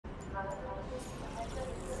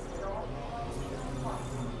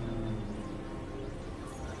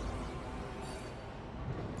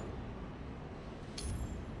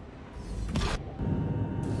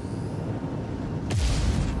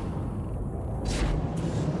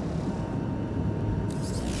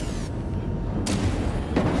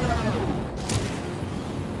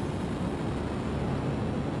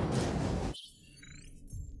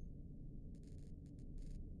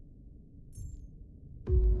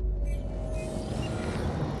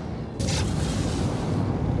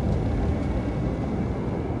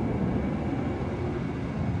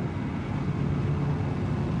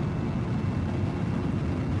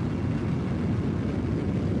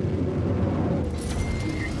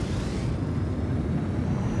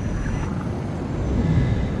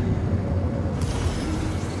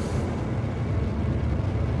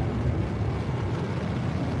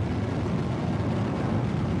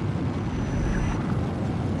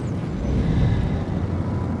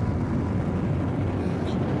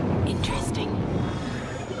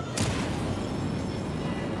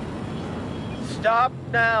Stop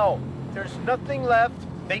now! There's nothing left.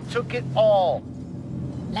 They took it all.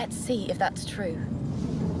 Let's see if that's true.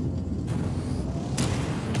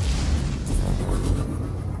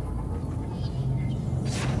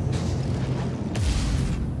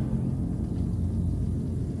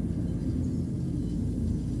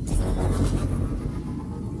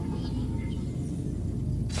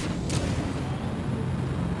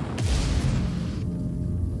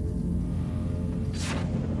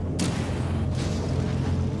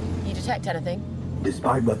 Detect anything?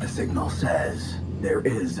 Despite what the signal says, there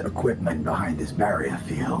is equipment behind this barrier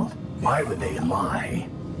field. Why would they lie?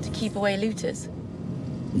 To keep away looters?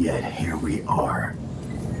 Yet here we are.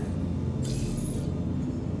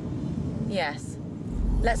 Yes.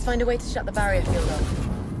 Let's find a way to shut the barrier field off.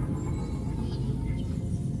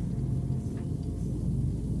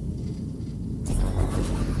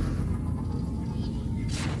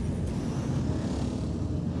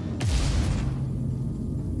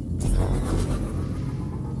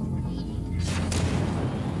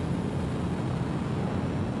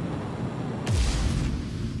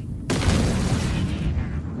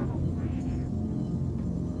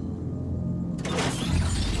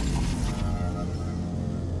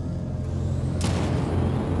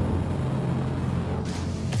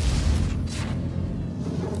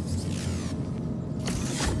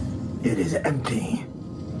 It is empty.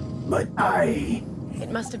 But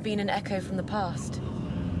It must have been an echo from the past.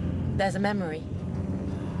 There's a memory.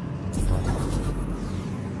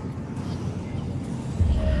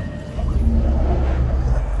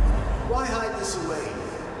 Why hide this away?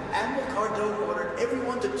 Admiral Cardone ordered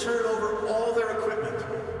everyone to turn over all their equipment.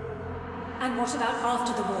 And what about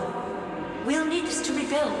after the war? We'll need this to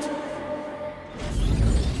rebuild.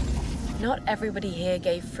 Not everybody here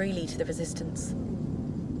gave freely to the Resistance.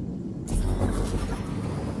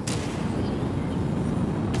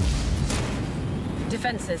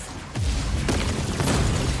 Defenses.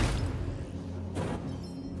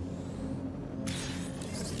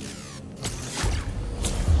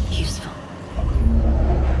 Useful.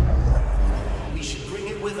 We should bring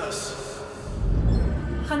it with us.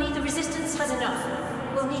 Honey, the Resistance has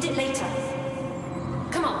enough. We'll need it later.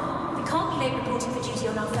 Come on, we can't be late reporting for duty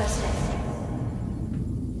on our first day.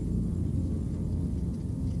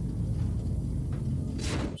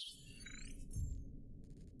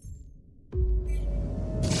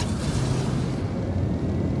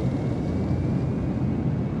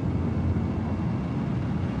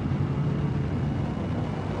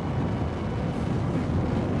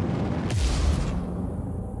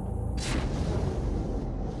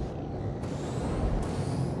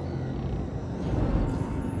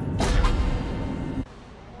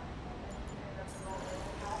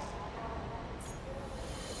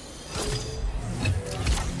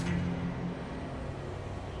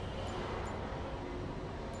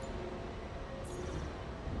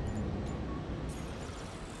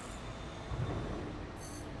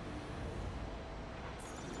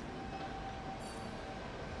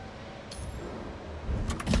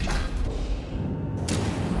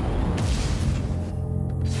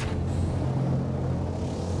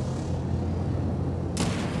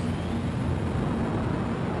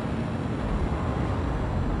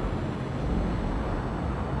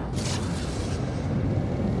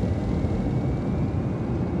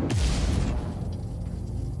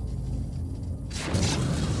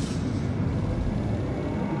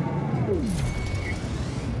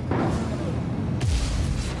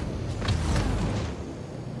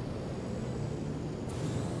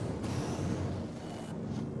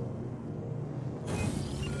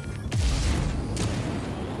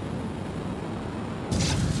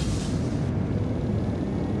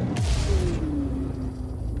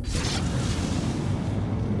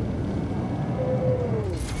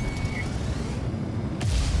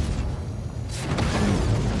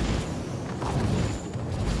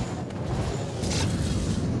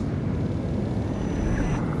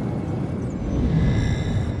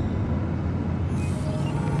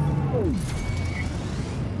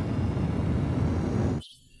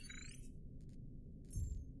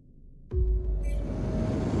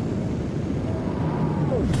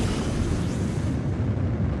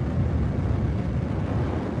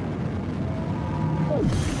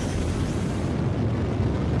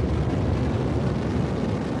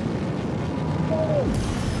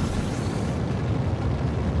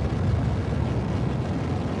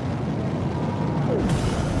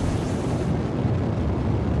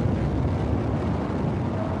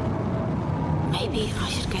 Maybe I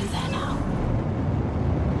should go there now.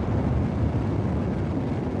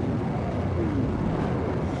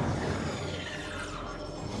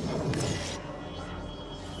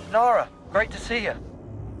 Nara, Great to see you.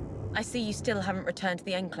 I see you still haven't returned to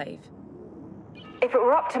the Enclave. If it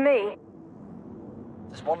were up to me...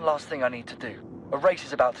 There's one last thing I need to do. A race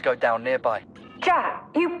is about to go down nearby. Jack,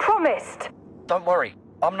 you promised! Don't worry,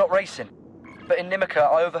 I'm not racing. But in Nimica,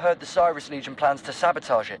 I overheard the Cyrus Legion plans to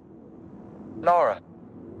sabotage it. Nara,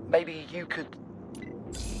 maybe you could...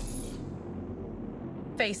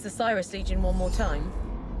 Face the Cyrus Legion one more time?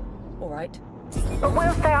 All right. But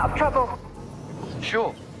we'll stay out of trouble.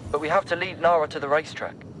 Sure, but we have to lead Nara to the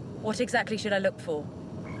racetrack. What exactly should I look for?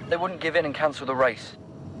 They wouldn't give in and cancel the race.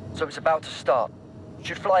 So it's about to start.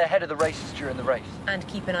 Should fly ahead of the races during the race. And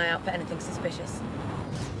keep an eye out for anything suspicious.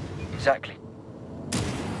 Exactly.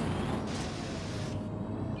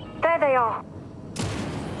 There they are.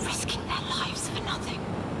 Risking their lives for nothing.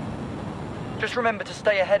 Just remember to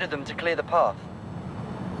stay ahead of them to clear the path.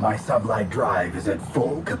 My sublight drive is at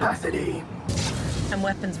full capacity. And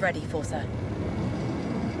weapons ready, Forcer.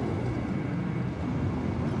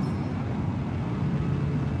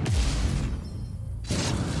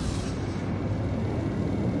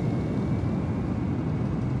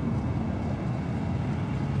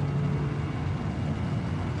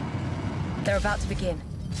 They're about to begin.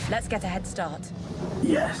 Let's get a head start.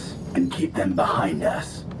 Yes, and keep them behind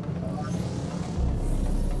us.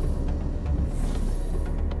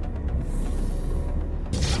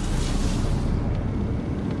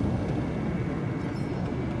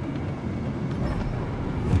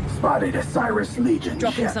 Spotted a Cyrus Legion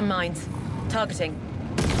Dropping ship. some mines. Targeting.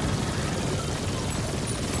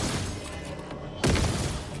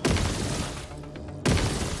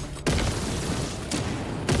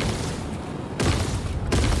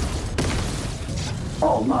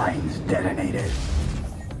 All mines detonated.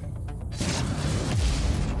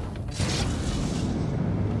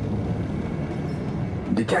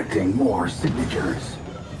 Detecting more signatures.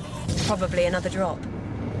 Probably another drop.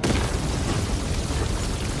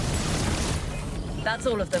 That's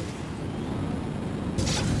all of them.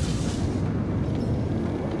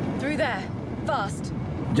 Through there. Fast.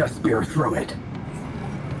 Just spear through it.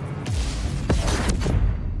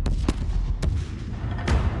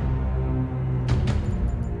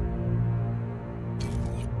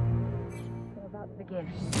 They're about to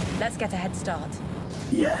begin. Let's get a head start.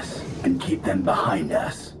 Yes, and keep them behind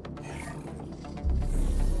us.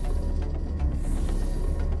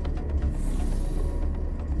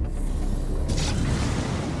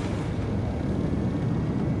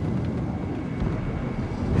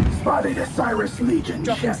 Spotted a Cyrus Legion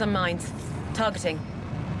Dropping ship. some mines. Targeting.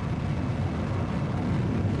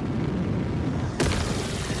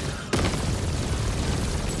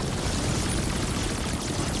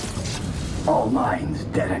 All mines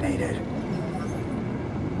detonated.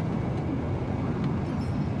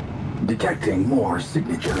 Detecting more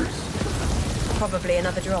signatures. Probably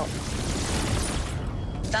another drop.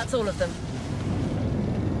 That's all of them.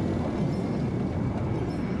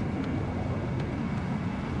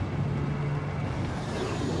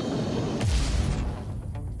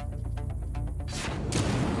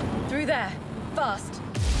 Through there. Fast.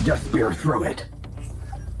 Just spear through it.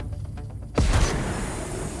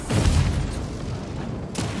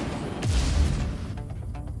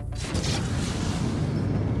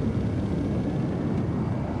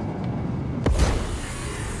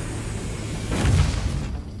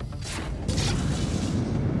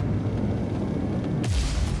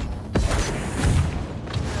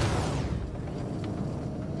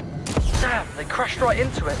 Damn, they crashed right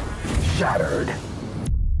into it. Shattered.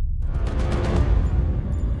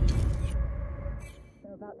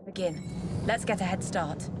 They're about to begin. Let's get a head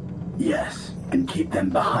start. Yes, and keep them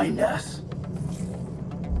behind us.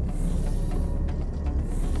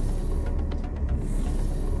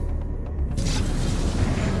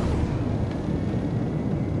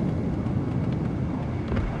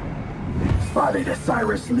 Spotted a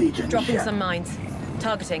Cyrus Legion Dropping ship. some mines.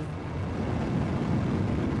 Targeting.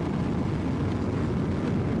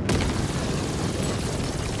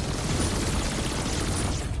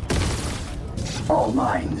 All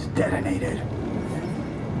mines detonated.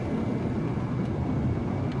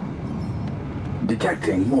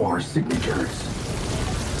 Detecting more signatures.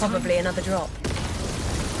 Probably another drop.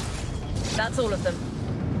 That's all of them.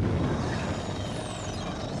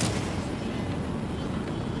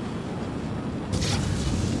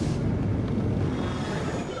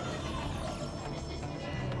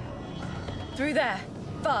 Through there.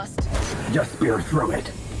 Fast. Just spear through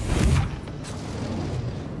it.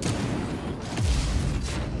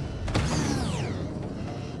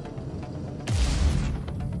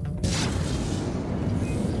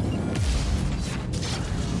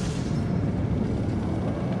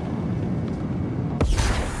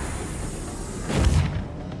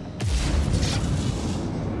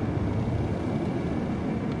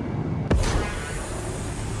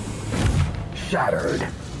 shattered.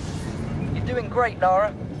 You're doing great,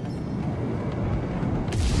 Nara.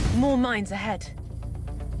 More mines ahead.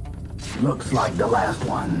 Looks like the last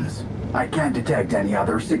ones. I can't detect any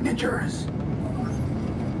other signatures.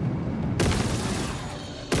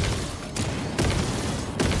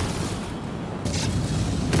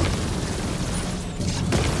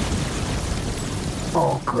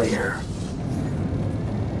 All clear.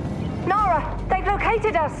 Nara, they've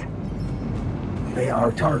located us! They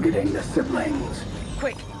are targeting the siblings.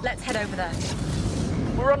 Quick, let's head over there.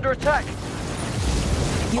 We're under attack.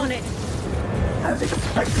 On it. As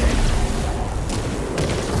expected.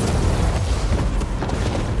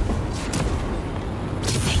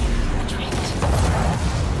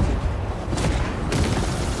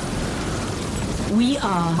 We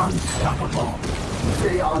are Unstoppable.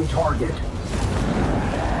 Stay on target.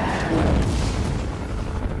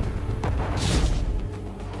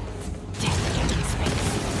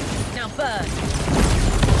 now burn.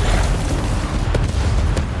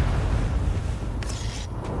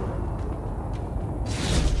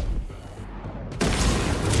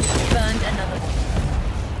 Burned another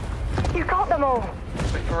one. You got them all!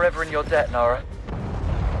 We're forever in your debt, Nara.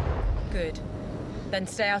 Good. Then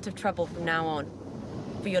stay out of trouble from now on.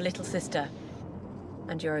 For your little sister.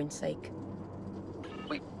 And your own sake.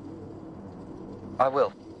 I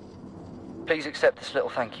will. Please accept this little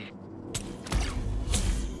thank you.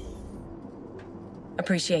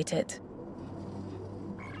 Appreciate it.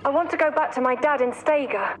 I want to go back to my dad in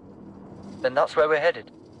Stega. Then that's where we're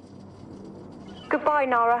headed. Goodbye,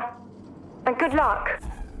 Nara. And good luck.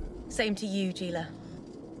 Same to you, Gila.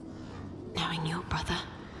 Knowing your brother,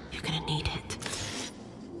 you're gonna need it.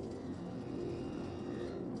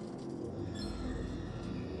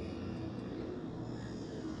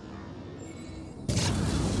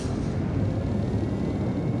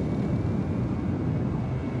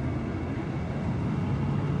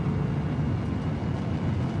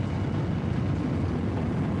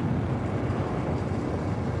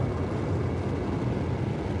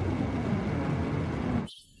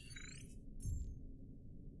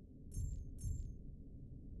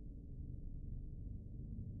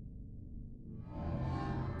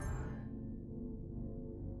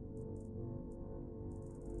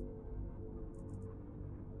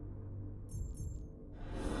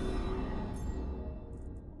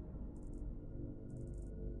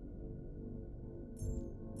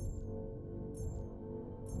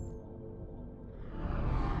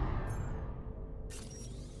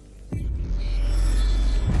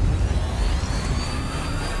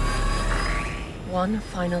 One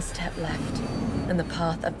final step left, and the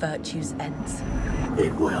path of virtues ends.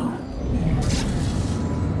 It will.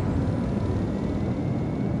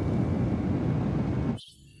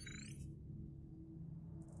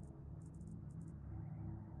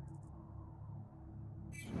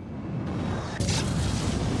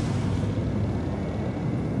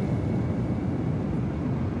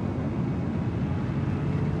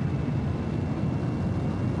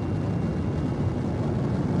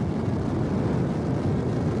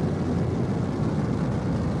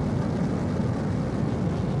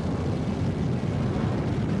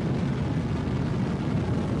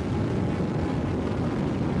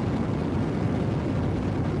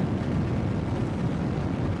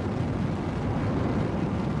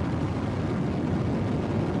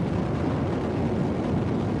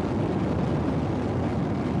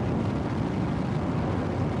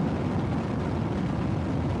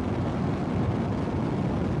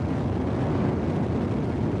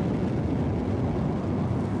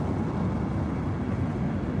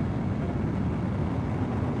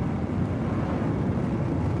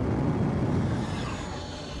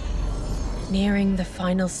 Nearing the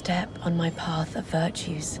final step on my path of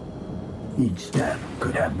virtues. Each step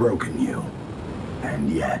could have broken you.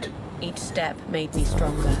 And yet, Each step made me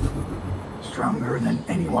stronger. stronger than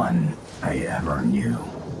anyone I ever knew.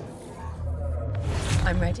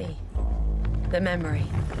 I'm ready. The memory.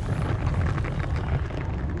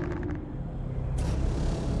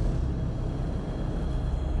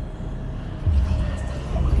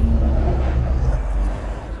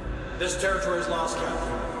 This territory is lost,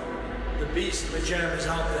 Captain. The beast Majam is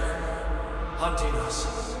out there, hunting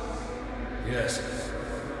us. Yes,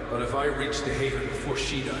 but if I reach the Haven before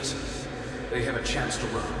she does, they have a chance to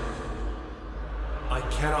run. I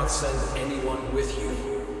cannot send anyone with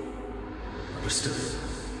you. Understood.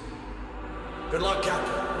 Good luck,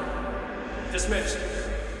 Captain. Dismissed.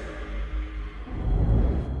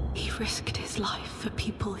 He risked his life for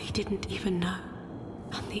people he didn't even know.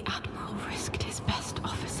 And the Admiral risked his best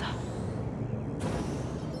officer.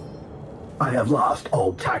 I have lost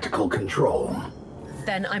all tactical control.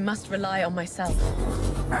 Then I must rely on myself.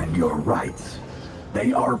 And your rights.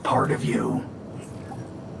 They are part of you.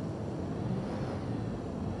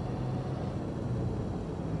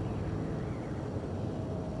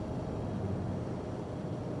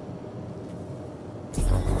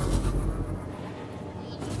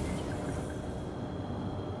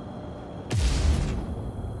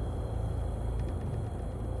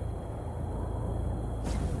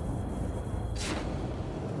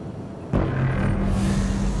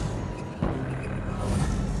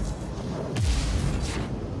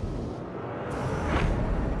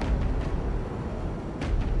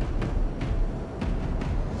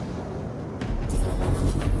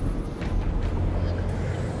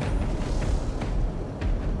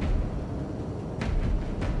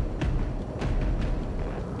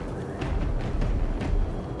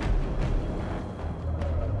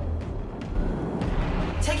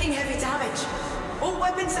 Taking heavy damage. All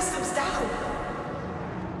weapon systems down.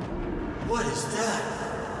 What is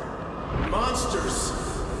that? Monsters!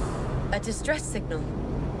 A distress signal.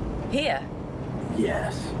 Here.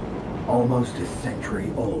 Yes. Almost a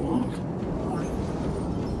century old.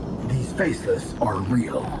 These faceless are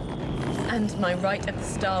real. And my right of the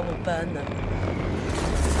star will burn them.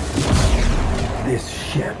 This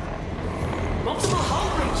ship. Multiple hull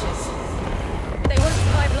breaches. They won't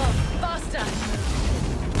survive long. Faster!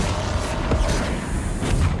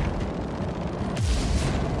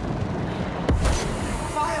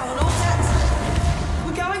 Fire on all decks.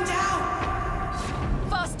 We're going down.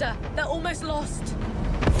 Faster! They're almost lost.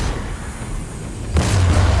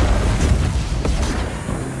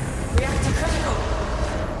 Reactor critical.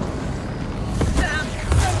 Damn!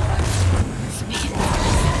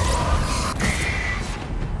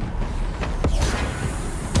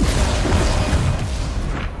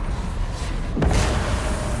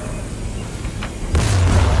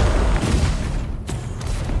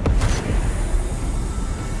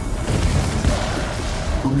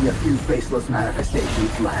 Only a few faceless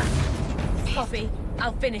manifestations left. Copy.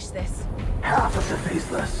 I'll finish this. Half of the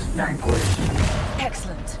faceless vanquished.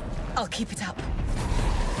 Excellent. I'll keep it up.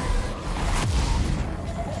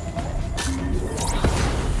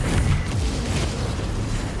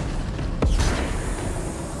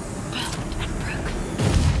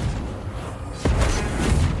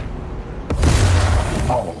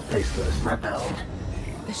 All faceless repelled.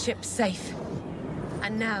 The ship's safe.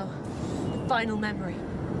 And now, the final memory.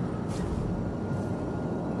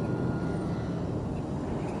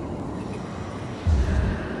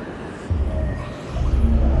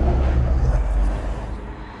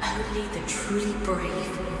 Only the truly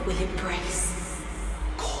brave will embrace.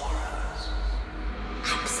 Chorus.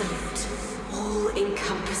 Absolute,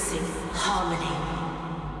 all-encompassing harmony.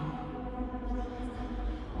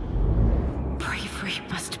 Bravery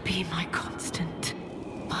must be my constant,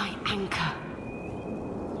 my anchor.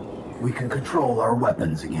 We can control our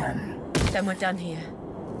weapons again. Then we're done here.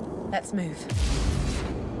 Let's move.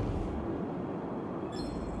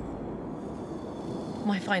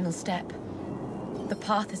 My final step. The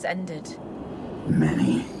path is ended.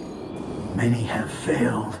 Many have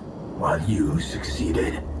failed, while you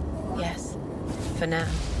succeeded. Yes, for now.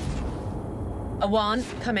 Awan,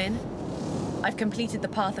 come in. I've completed the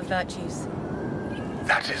Path of Virtues.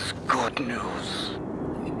 That is good news.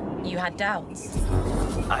 You had doubts.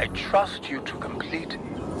 I trust you to complete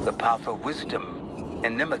the Path of Wisdom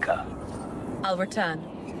in Nimica. I'll return.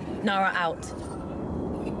 Nara out.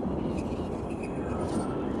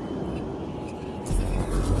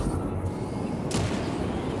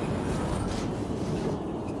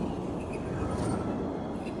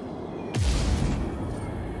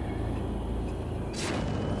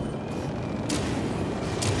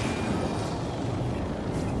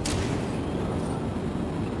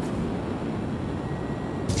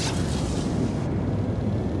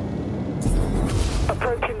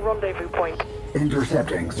 Approaching rendezvous point.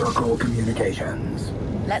 Intercepting circle communications.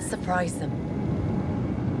 Let's surprise them.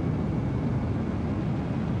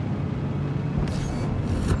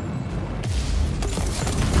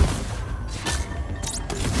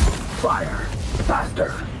 Fire.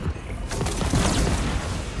 Faster.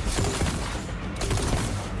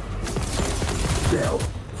 Still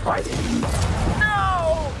fighting.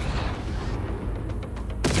 No!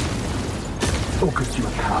 Focus your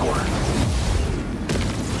power.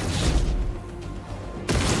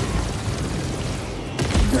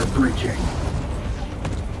 They're breaching.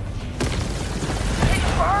 It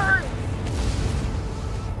burns!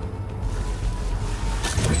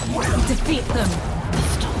 Well, Defeat them! The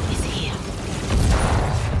storm is here.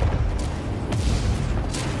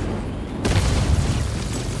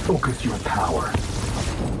 focus your power.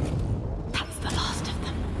 That's the last of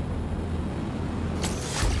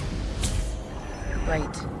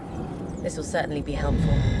Great. This will certainly be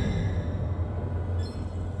helpful.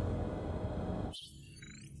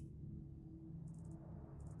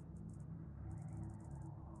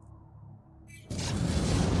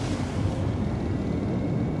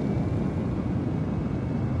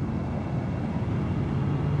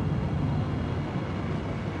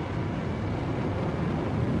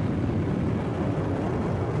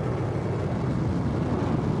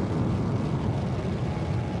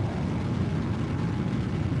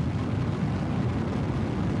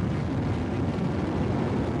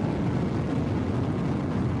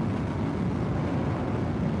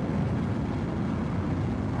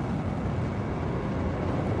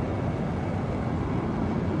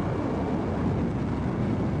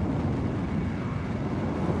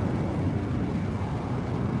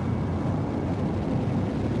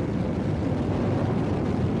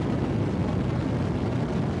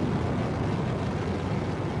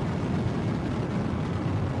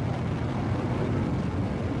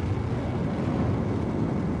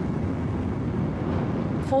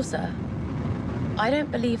 Forcer, I don't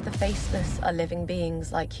believe the Faceless are living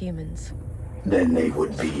beings like humans. Then they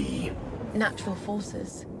would be... natural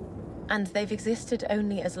forces. And they've existed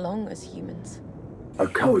only as long as humans. a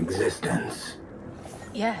coexistence.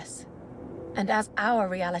 Yes. And as our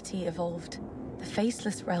reality evolved, the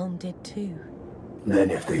Faceless realm did too.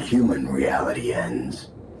 Then if the human reality ends...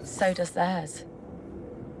 so does theirs.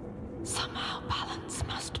 Somehow balance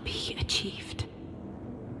must be achieved.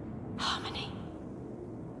 Harmony.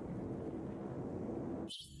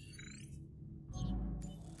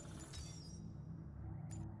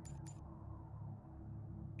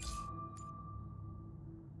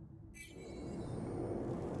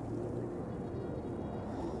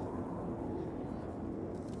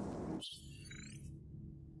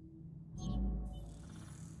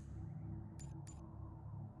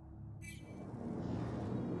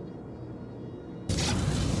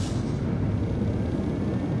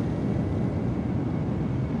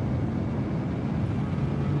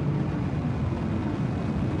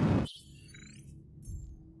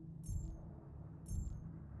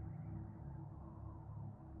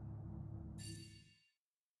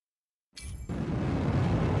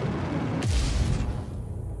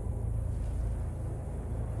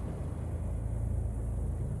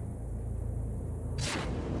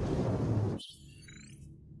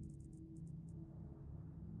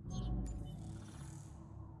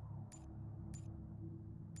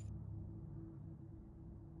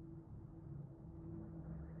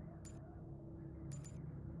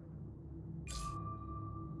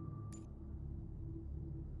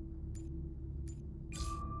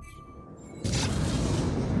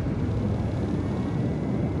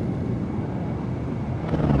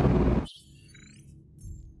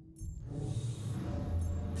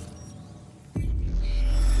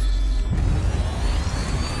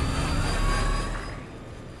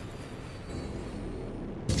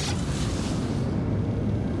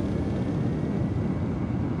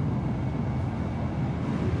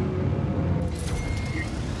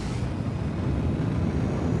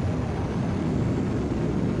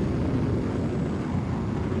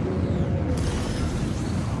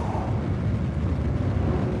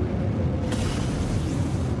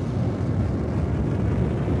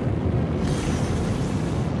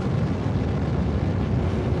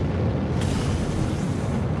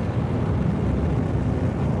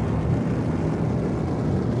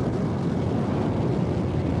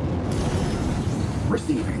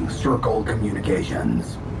 Receiving circle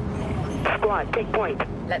communications. Squad, take point.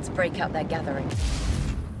 Let's break up their gathering.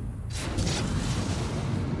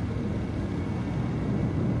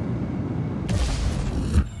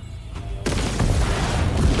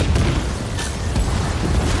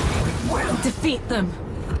 Defeat them!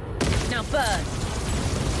 Now burn!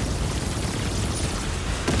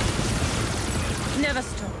 Never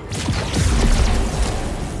stop.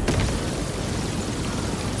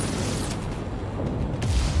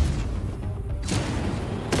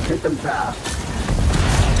 Hit them fast.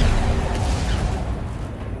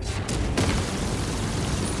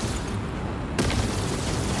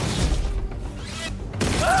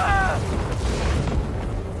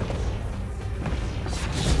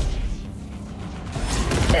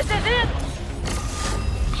 This is it!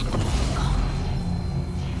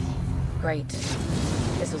 Great.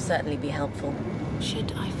 This will certainly be helpful.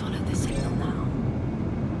 Should I follow the signal now?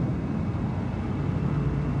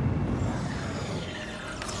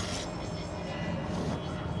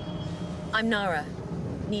 I'm Nara.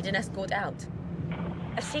 Need an escort out.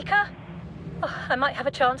 A seeker? Oh, I might have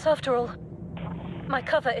a chance after all. My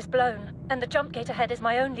cover is blown, and the jump gate ahead is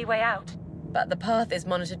my only way out. But the path is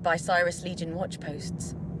monitored by Cyrus Legion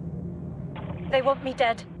watchposts. They want me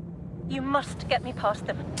dead. You must get me past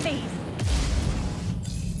them, please.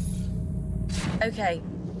 Okay,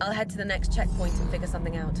 I'll head to the next checkpoint and figure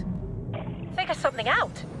something out. Figure something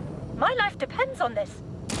out? My life depends on this.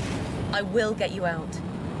 I will get you out.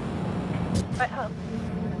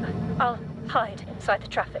 I'll hide inside the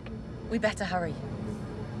traffic. We better hurry.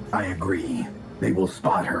 I agree. They will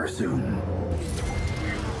spot her soon.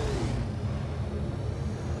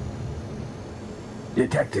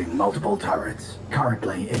 Detecting multiple turrets,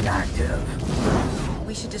 currently inactive.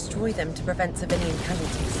 We should destroy them to prevent civilian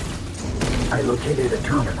casualties. I located a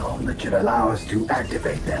terminal that should allow us to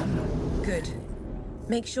activate them. Good.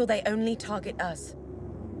 Make sure they only target us.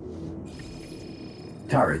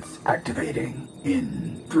 Turrets activating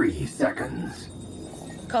in 3 seconds.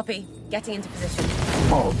 Copy. Getting into position.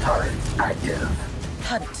 All turrets active.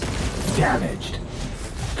 Hunt. Damaged.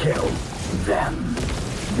 Kill them.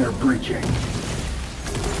 They're breaching.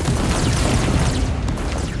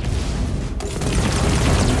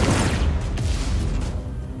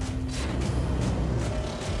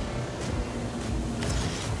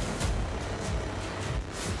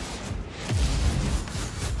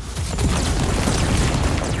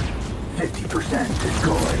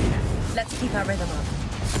 Destroyed. Let's keep our rhythm up.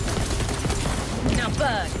 Now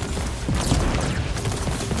burn!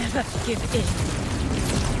 Never give in.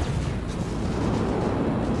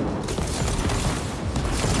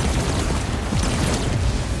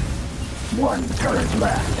 One turret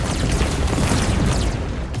left.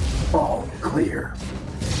 All clear.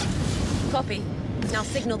 Copy. Now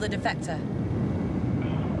signal the defector.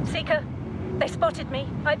 Seeker, they spotted me.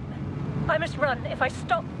 I must run. If I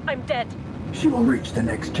stop, I'm dead. She will reach the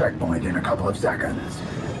next checkpoint in a couple of seconds.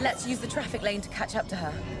 Let's use the traffic lane to catch up to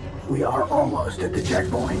her. We are almost at the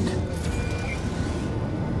checkpoint.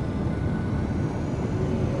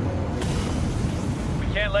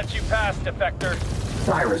 We can't let you pass, Defector.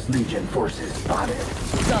 Cyrus Legion forces spotted.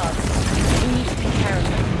 Guards, we need to take care of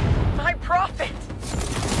them. My prophet!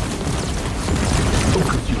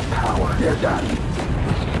 Focus your power. They're done.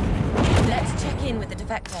 Let's check in with the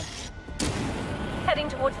defector. Heading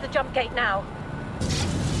towards the jump gate now.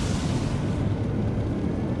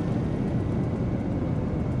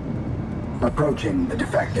 Approaching the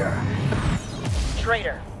defector.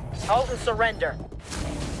 Traitor, halt and surrender,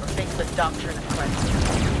 or face the doctrine of Christ.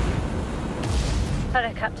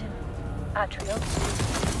 Hello, Captain. Adriel.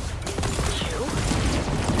 You?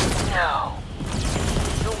 No.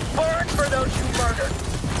 You'll burn for those you murdered.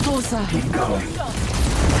 Forza. Keep going.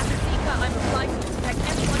 As a Seeker, I'm obliged to protect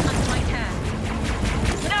everyone under my care.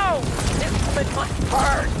 No! This woman must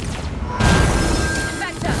burn!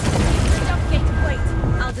 Defector, use the jump gate to wait.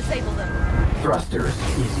 I'll disable them. Thrusters,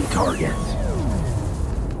 easy targets.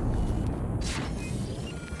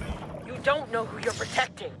 You don't know who you're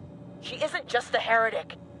protecting. She isn't just a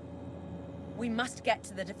heretic. We must get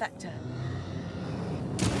to the defector.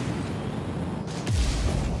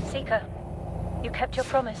 Seeker, you kept your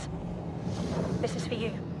promise. This is for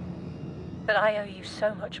you. But I owe you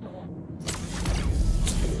so much more.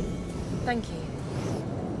 Thank you.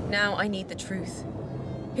 Now I need the truth.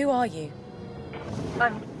 Who are you?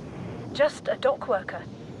 I'm just a dock worker.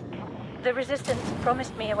 The Resistance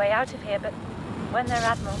promised me a way out of here, but when their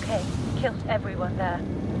admiral came, he killed everyone there.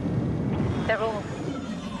 They're all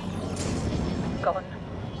gone.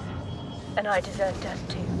 And I deserve death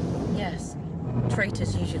too. Yes,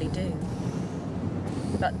 traitors usually do.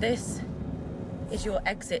 But this is your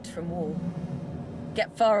exit from war.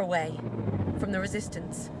 Get far away. From the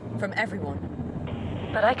Resistance. From everyone.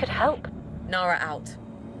 But I could help. Nara out.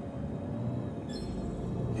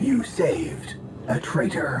 You saved a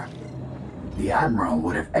traitor. The Admiral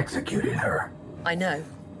would have executed her. I know.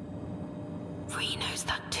 Ree knows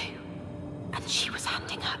that too. And she was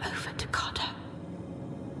handing her over to Carter.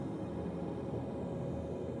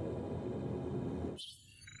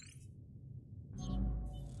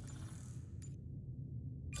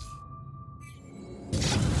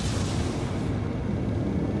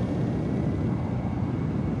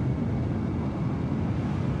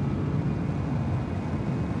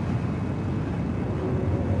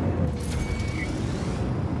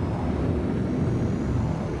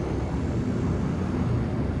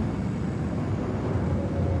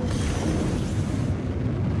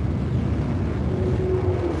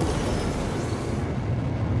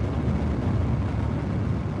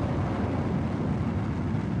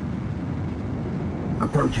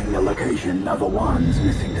 Approaching the location of the One's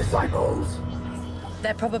missing disciples.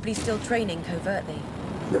 They're probably still training covertly.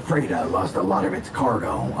 The freighter lost a lot of its cargo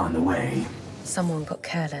on the way. Someone got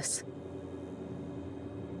careless.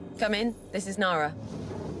 Come in. This is Nara.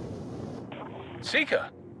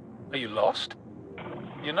 Seeker, are you lost?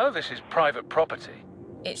 You know this is private property.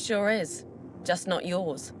 It sure is. Just not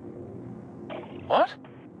yours. What?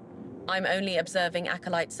 I'm only observing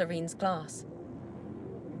Acolyte Serene's class.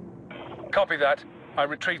 Copy that. I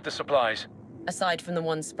retrieved the supplies. Aside from the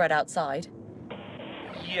ones spread outside.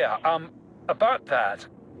 Yeah, about that.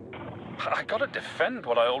 I gotta defend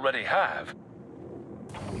what I already have.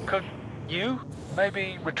 Could you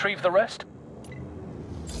maybe retrieve the rest?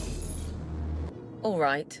 All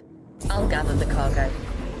right. I'll gather the cargo.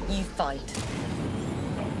 You fight.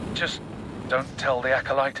 Just don't tell the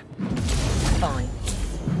Acolyte. Fine.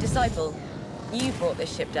 Disciple, you brought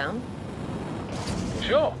this ship down?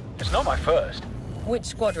 Sure. It's not my first. Which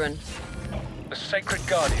squadron? The Sacred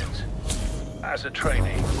Guardians. As a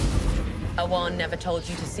trainee. Awan never told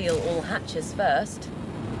you to seal all hatches first.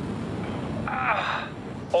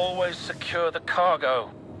 Always secure the cargo.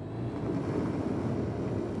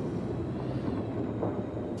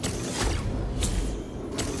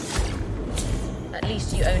 At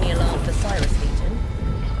least you only alarmed the Cyrus Legion.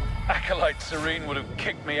 Acolyte Serene would have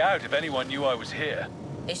kicked me out if anyone knew I was here.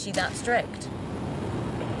 Is she that strict?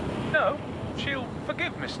 No, she'll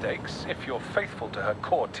forgive mistakes if you're faithful to her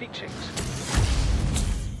core teachings.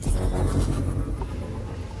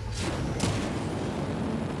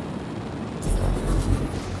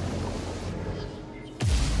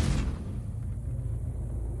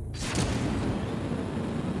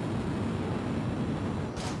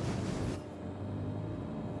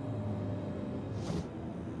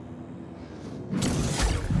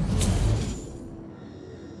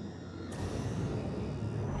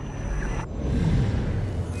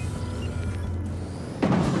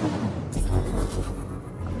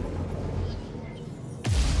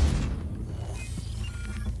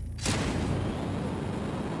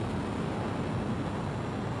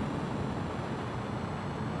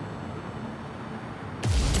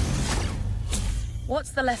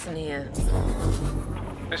 What's the lesson here?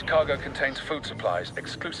 This cargo contains food supplies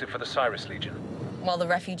exclusive for the Cyrus Legion. While the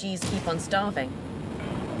refugees keep on starving?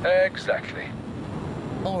 Exactly.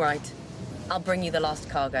 All right. I'll bring you the last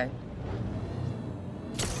cargo.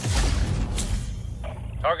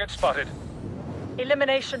 Target spotted.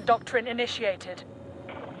 Elimination doctrine initiated.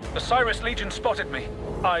 The Cyrus Legion spotted me.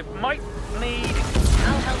 I might need...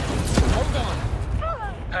 I'll help you. Hold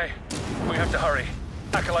on. Hey, we have to hurry.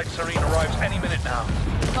 Acolyte Serene arrives any minute now.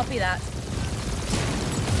 Copy that.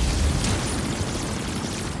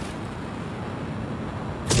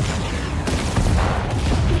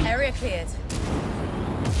 Area cleared.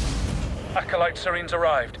 Acolyte Serene's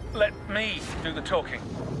arrived. Let me do the talking.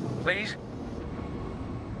 Please?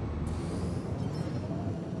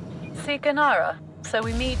 Seeker Nara, so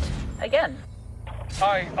we meet again.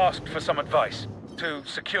 I asked for some advice to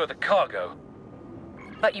secure the cargo.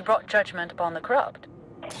 But you brought judgment upon the corrupt.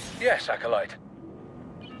 Yes, Acolyte.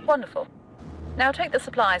 Wonderful. Now take the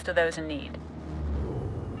supplies to those in need.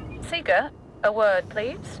 Seeker, a word,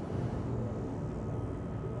 please.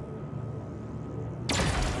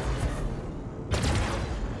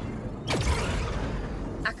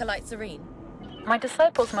 Acolyte Serene. My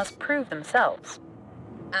disciples must prove themselves.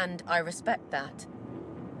 And I respect that.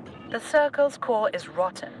 The Circle's core is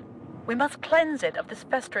rotten. We must cleanse it of this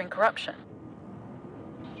festering corruption.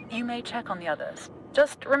 You may check on the others.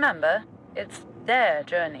 Just remember, it's their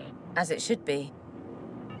journey. As it should be.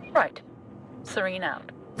 Right. Serene out.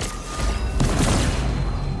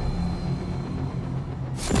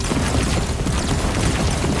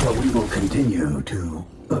 But we will continue to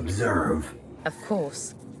observe. Of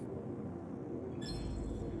course.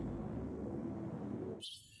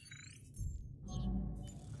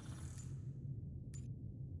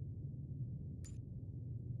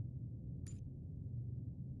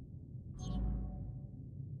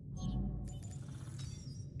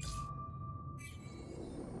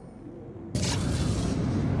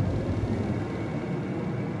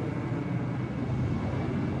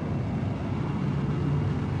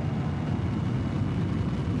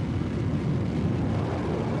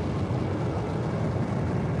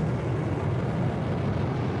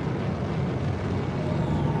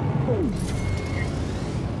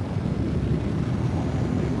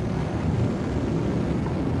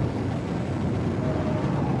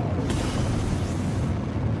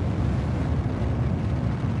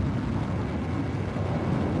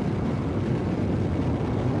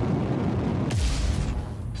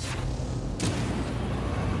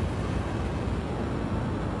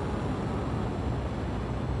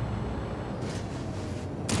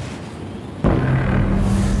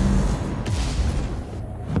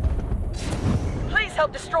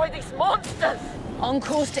 can't destroy these monsters! On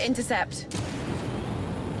course to intercept.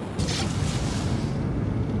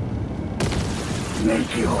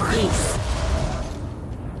 Make yours. Peace.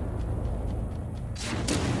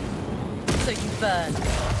 So you burn.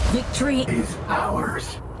 Victory is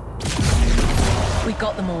ours. We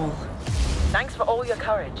got them all. Thanks for all your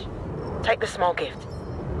courage. Take the small gift.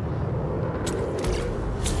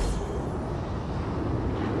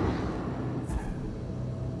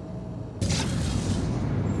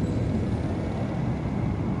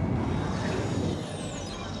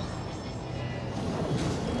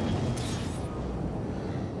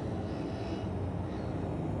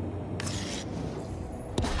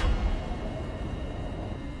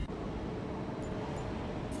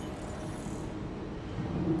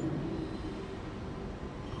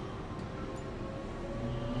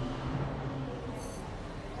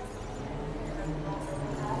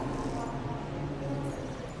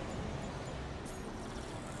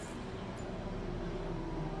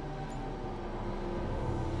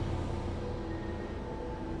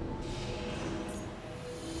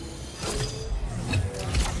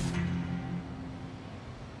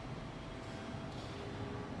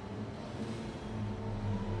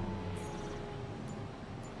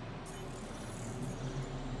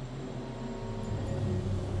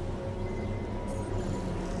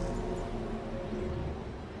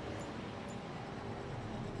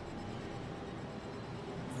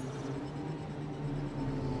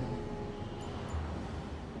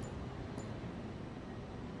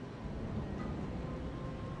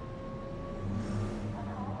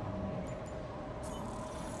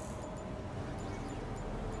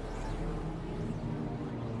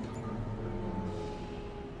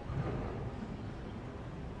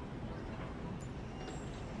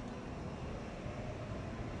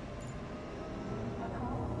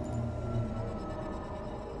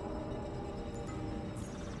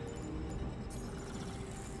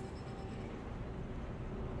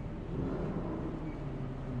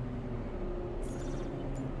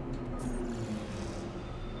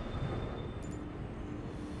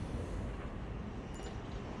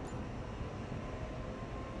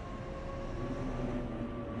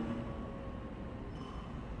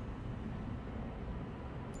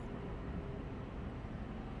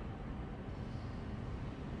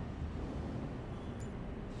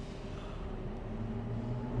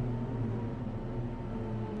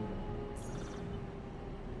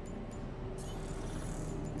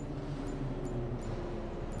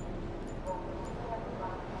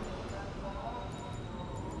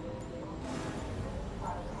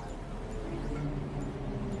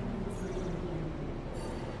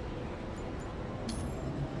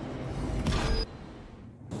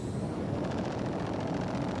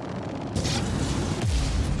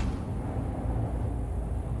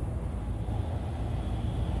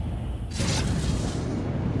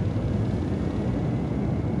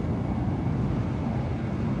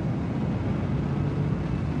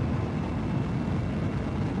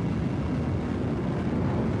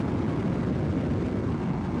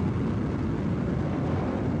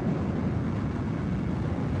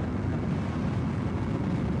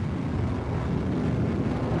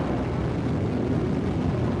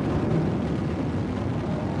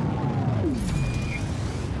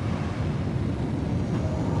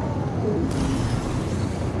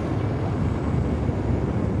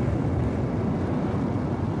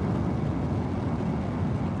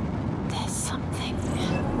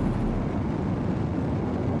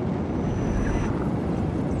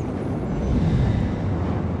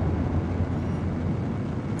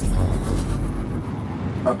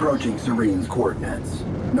 Approaching Serene's coordinates.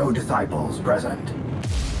 No disciples present.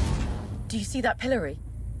 Do you see that pillory?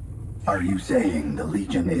 Are you saying the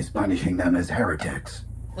Legion is punishing them as heretics?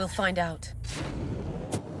 We'll find out.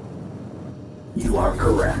 You are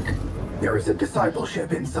correct. There is a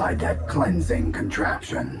discipleship inside that cleansing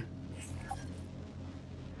contraption.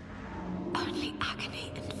 Only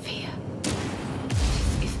agony and fear.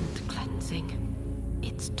 This isn't cleansing.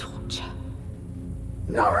 It's torture.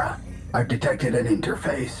 Nara, I've detected an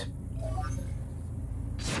interface.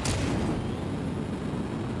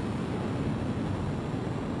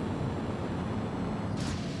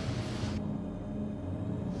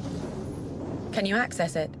 Can you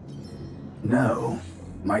access it? No.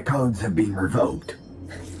 My codes have been revoked.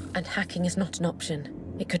 And hacking is not an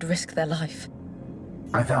option. It could risk their life.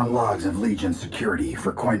 I found logs of Legion security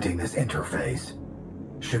frequenting this interface.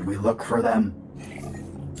 Should we look for them?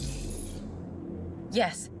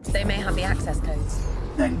 Yes, they may have the access codes.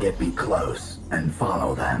 Then get me close and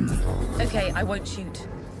follow them. Okay, I won't shoot.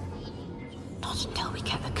 Not until we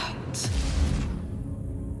get the codes.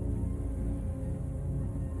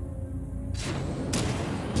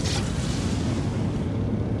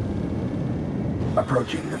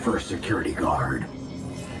 approaching the first security guard.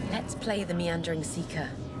 Let's play the meandering seeker.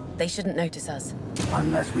 They shouldn't notice us.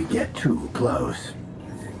 Unless we get too close.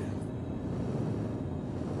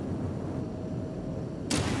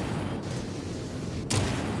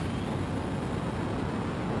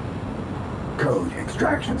 Code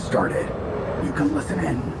extraction started. You can listen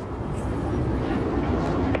in.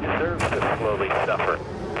 He deserves to slowly suffer,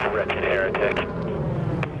 wretched heretic.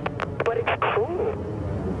 But it's cruel.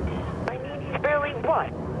 I mean, he's barely, what,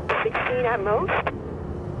 16 at most?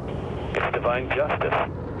 It's divine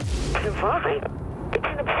justice. Divine? It's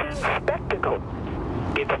an obscene spectacle.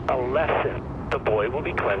 It's a lesson. The boy will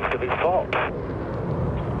be cleansed of his faults.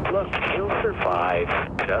 Look, he'll survive,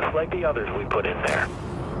 just like the others we put in there.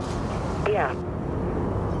 Yeah.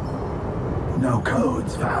 No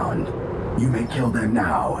codes found. You may kill them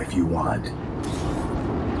now if you want.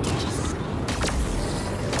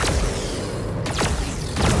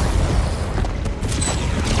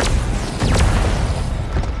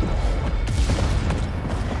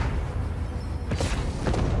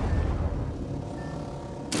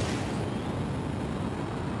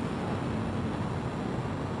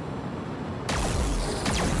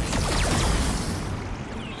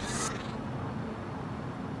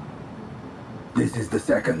 This is the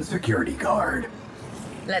second security guard.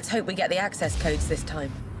 Let's hope we get the access codes this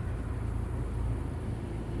time.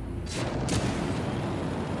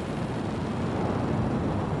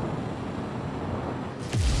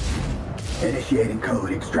 Initiating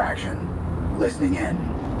code extraction. Listening in.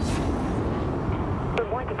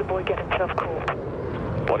 But why did the boy get himself caught?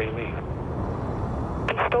 What do you mean?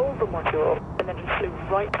 He stole the module, and then he flew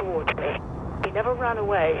right towards me. He never ran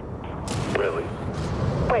away. Really?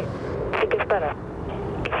 Wait, it gets better.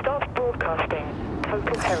 He starts broadcasting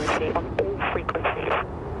total heresy on all frequencies.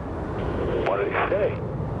 What did he say?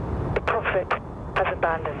 The Prophet has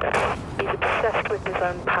abandoned us. He's obsessed with his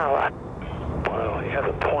own power. Well, he has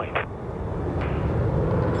a point.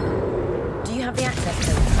 Do you have the access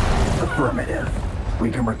code? Affirmative.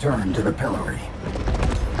 We can return to the pillory.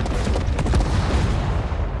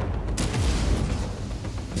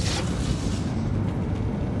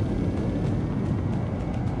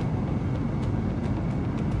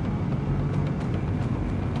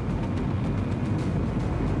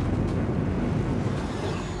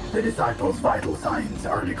 The Disciples' vital signs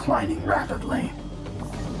are declining rapidly.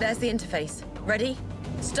 There's the interface. Ready?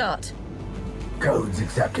 Start. Codes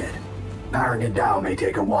accepted. Powering it down may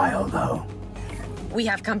take a while, though. We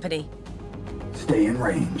have company. Stay in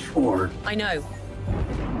range, or... I know.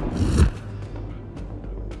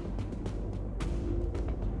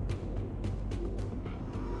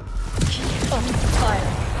 Keep on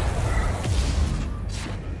firing.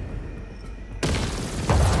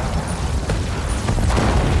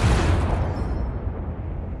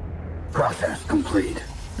 Process complete.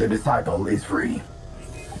 The Disciple is free.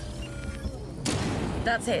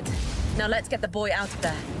 That's it. Now let's get the boy out of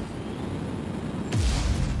there.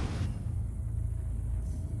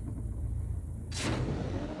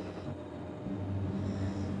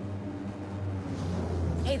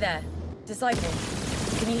 Hey there, Disciple.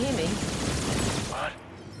 Can you hear me? What?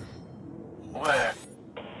 Where?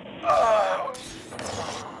 Oh!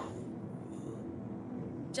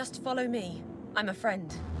 Just follow me. I'm a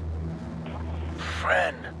friend.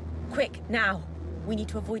 Friend? Quick, now. We need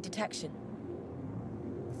to avoid detection.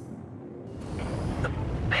 The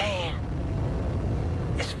pain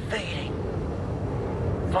is fading.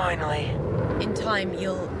 Finally. In time,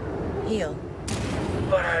 you'll heal.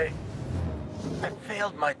 But I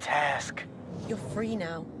failed my task. You're free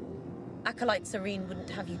now. Acolyte Serene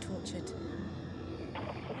wouldn't have you tortured.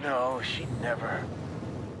 No, she'd never.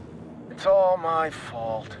 It's all my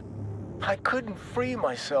fault. I couldn't free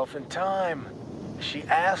myself in time. She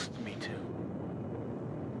asked me to.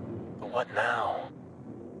 But what now?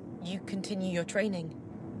 You continue your training.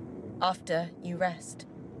 After you rest.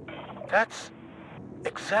 That's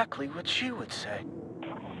exactly what she would say.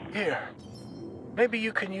 Here, maybe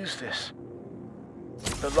you can use this.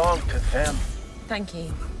 It belonged to them. Thank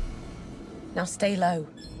you. Now stay low.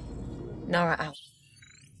 Nara out.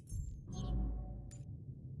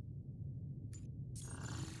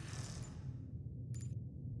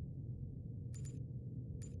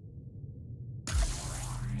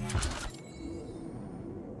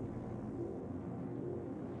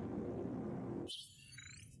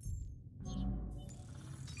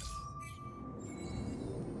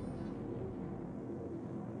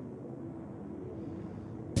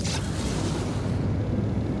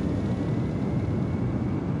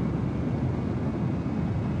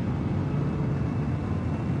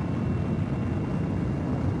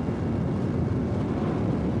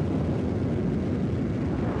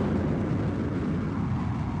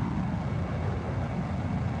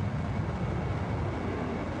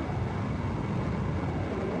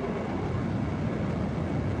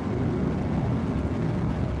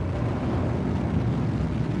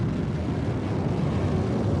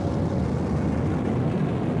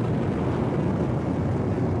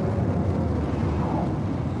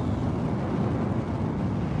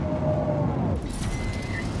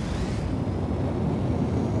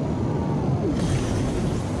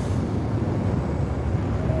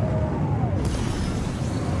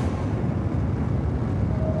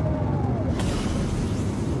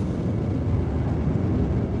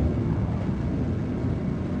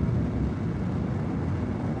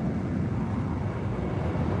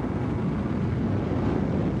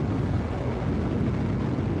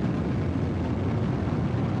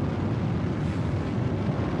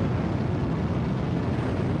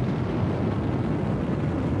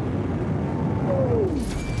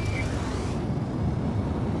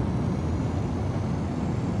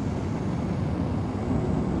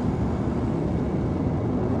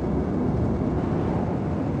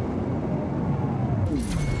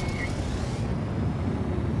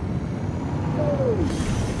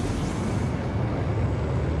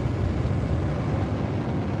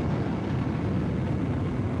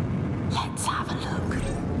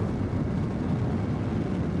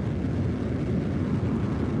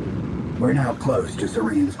 We're now close to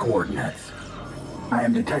Serene's coordinates. I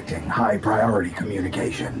am detecting high-priority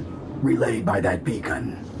communication, relayed by that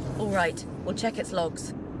beacon. All right, we'll check its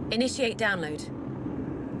logs. Initiate download.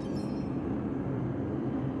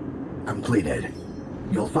 Completed.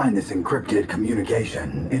 You'll find this encrypted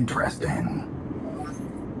communication interesting.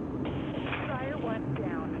 Sire 1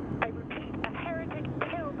 down. I repeat, a heretic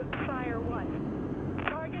killed Sire 1.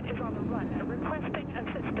 Target is on the run, requesting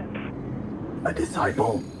assistance. A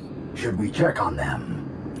disciple? Should we check on them?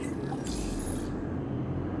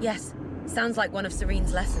 Yes, sounds like one of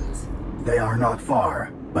Serene's lessons. They are not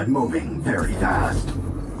far, but moving very fast.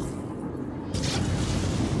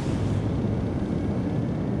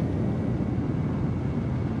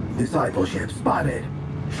 Discipleship spotted.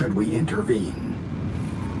 Should we intervene?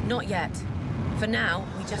 Not yet. For now,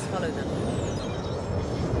 we just follow them.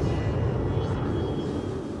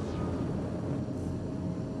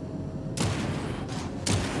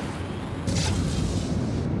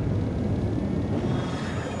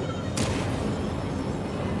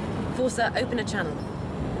 Forcer, open a channel.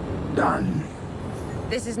 Done.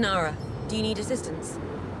 This is Nara. Do you need assistance?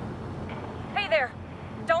 Hey there!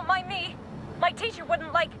 Don't mind me! My teacher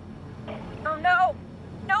wouldn't like... Oh no!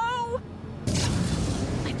 No!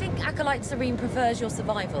 I think Acolyte Serene prefers your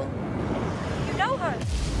survival. You know her!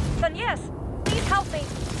 Then yes, please help me!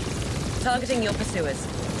 Targeting your pursuers.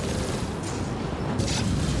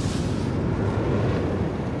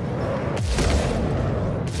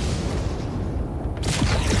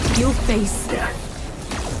 Your face. Death.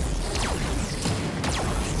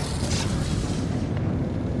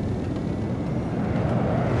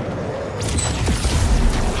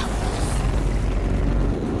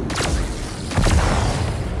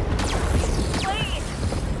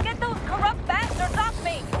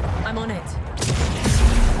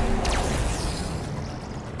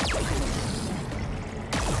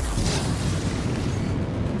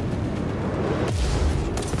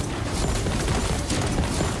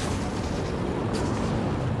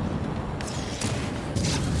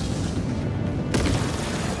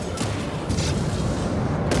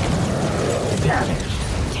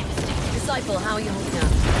 How are you holding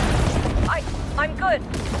up? I'm good.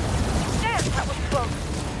 Damn, that was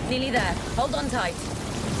close. Nearly there. Hold on tight.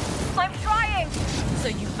 I'm trying. So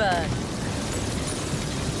you burn.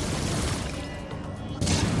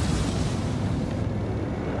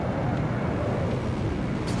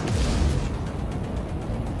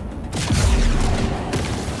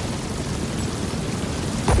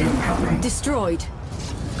 Incoming. Destroyed.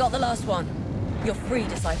 Got the last one. You're free,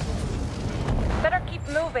 Disciple. Better keep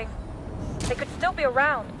moving. They could still be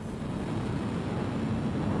around.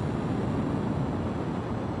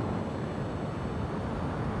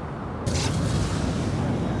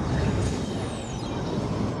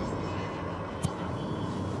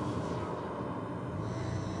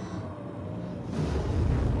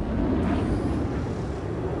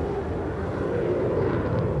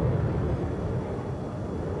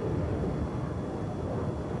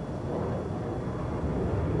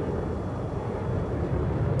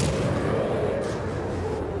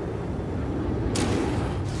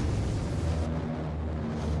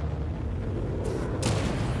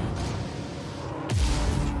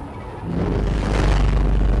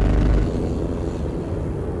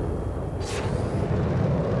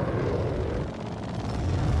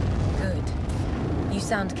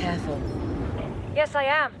 Sound careful. Yes, I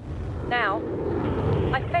am. Now.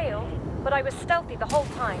 I failed, but I was stealthy the whole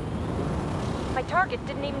time. My target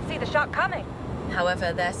didn't even see the shot coming.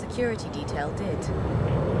 However, their security detail did.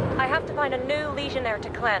 I have to find a new legionnaire to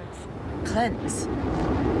cleanse. Cleanse?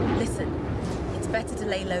 Listen, it's better to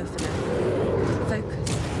lay low for now.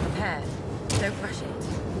 Focus, prepare, don't rush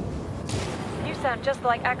it. You sound just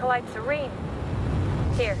like Acolyte Serene.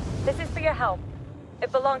 Here, this is for your help.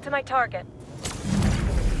 It belonged to my target.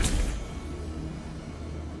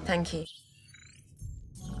 Thank you.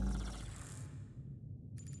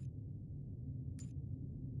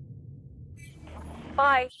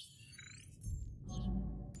 Bye.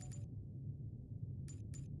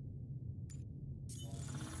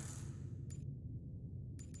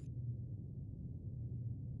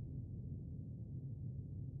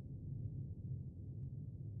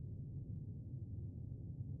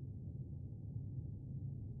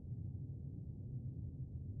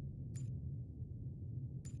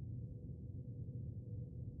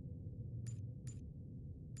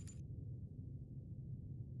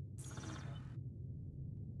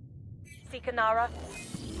 Nara.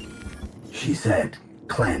 She said,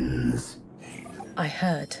 cleanse. I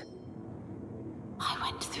heard. I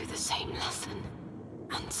went through the same lesson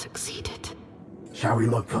and succeeded. Shall we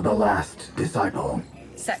look for the last disciple?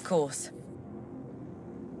 Set course.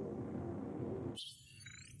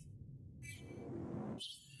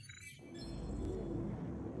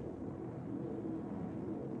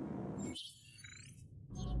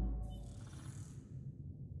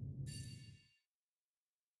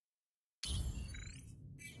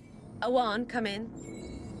 Awan, come in.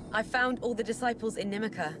 I found all the disciples in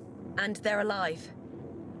Nimica, and they're alive.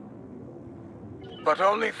 But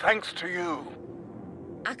only thanks to you.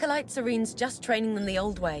 Acolyte Serene's just training them the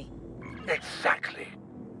old way. Exactly.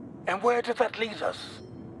 And where did that lead us?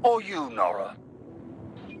 Or you, Nara?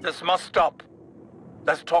 This must stop.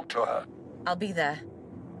 Let's talk to her. I'll be there.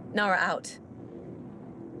 Nara out.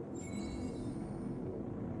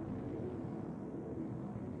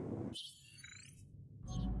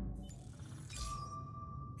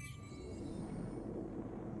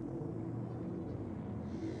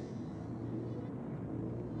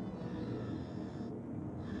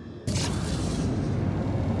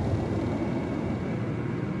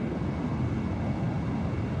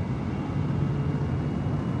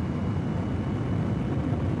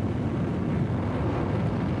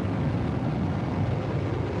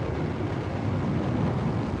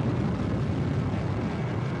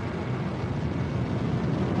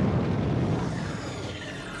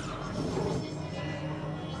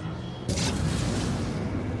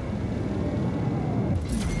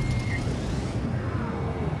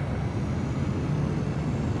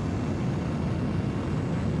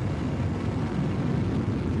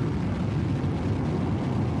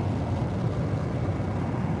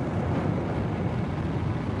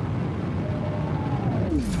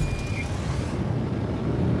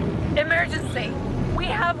 Emergency! We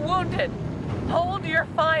have wounded! Hold your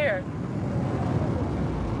fire!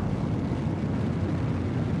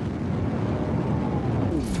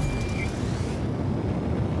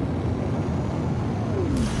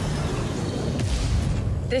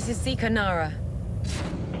 This is Seeker Nara.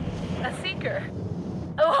 A seeker?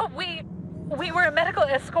 Oh, we were a medical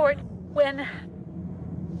escort when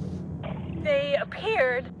they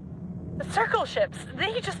appeared. The circle ships,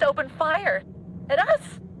 they just opened fire at us,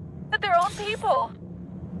 at their own people.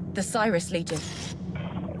 The Cyrus Legion.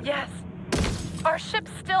 Yes. Our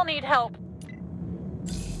ships still need help.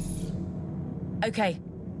 Okay,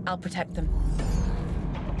 I'll protect them.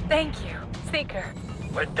 Thank you, Seeker.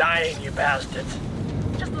 We're dying, you bastards.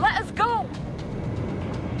 Just let us go!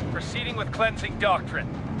 Proceeding with cleansing doctrine.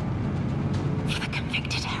 For the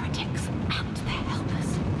convicted heretics and their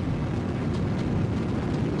helpers.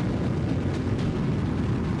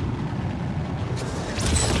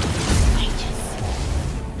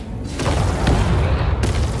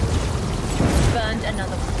 Burned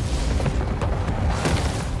another one.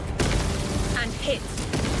 And hit.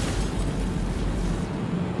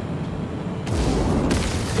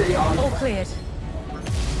 Stay on. All cleared.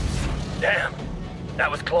 Damn,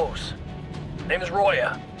 that was close. Name is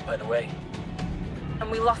Roya, by the way.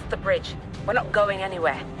 And we lost the bridge. We're not going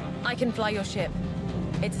anywhere. I can fly your ship.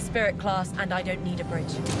 It's a spirit class, and I don't need a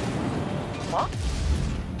bridge. What?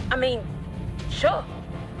 I mean, sure.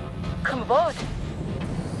 Come aboard.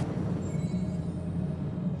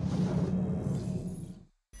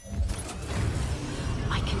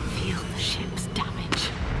 I can feel the ship's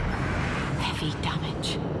damage. Heavy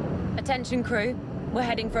damage. Attention, crew. We're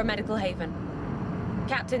heading for a medical haven.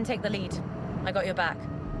 Captain, take the lead. I got your back.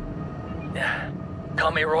 Yeah,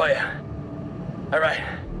 call me Roya. All right.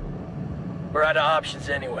 We're out of options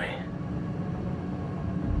anyway.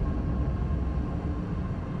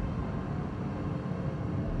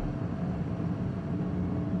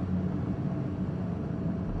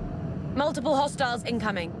 Multiple hostiles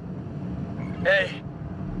incoming. Hey,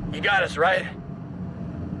 you got us, right?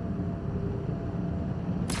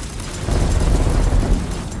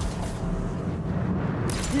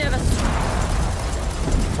 Never.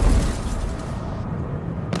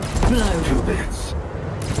 Blow 2 bits.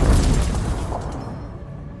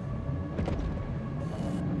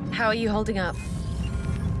 How are you holding up?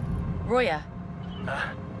 Roya.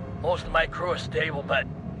 Most of my crew is stable, but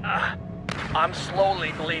I'm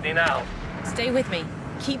slowly bleeding out. Stay with me.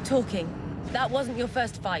 Keep talking. That wasn't your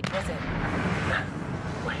first fight, was it?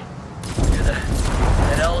 Wait. You're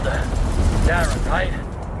that elder, Nara,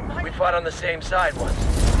 right? We fought on the same side once.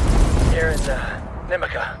 Here in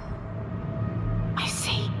Nimica. I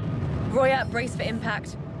see. Roya, brace for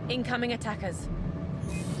impact. Incoming attackers.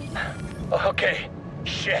 Okay.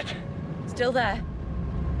 Shit. Still there?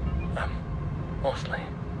 Mostly.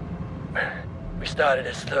 We started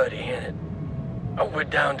as 30 and we're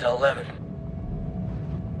down to 11.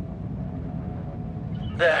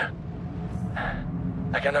 There.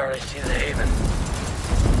 I can already see the haven.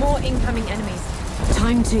 More incoming enemies.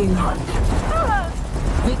 Time to... Hunt.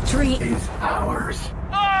 Victory is ours.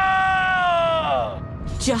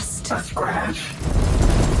 Just a scratch.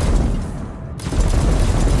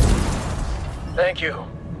 Thank you.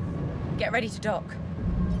 Get ready to dock.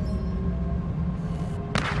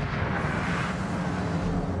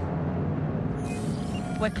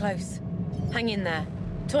 We're close. Hang in there.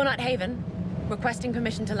 Tornite Haven, requesting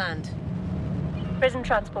permission to land. Prison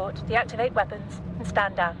transport, deactivate weapons, and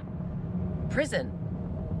stand down. Prison?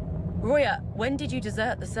 Roya, when did you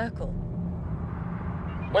desert the Circle?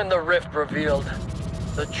 When the rift revealed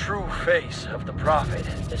the true face of the Prophet,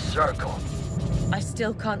 the Circle. I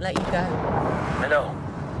still can't let you go. I know.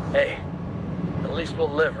 Hey, at least we'll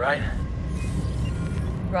live, right?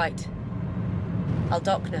 Right. I'll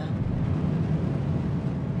dock now.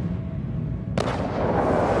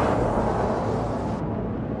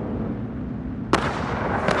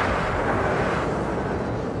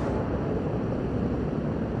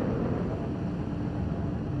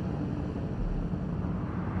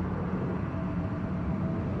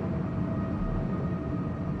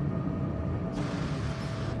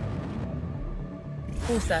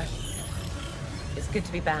 Also, it's good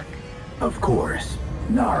to be back. Of course.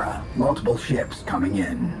 Nara, multiple ships coming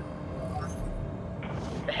in.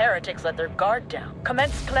 The heretics let their guard down.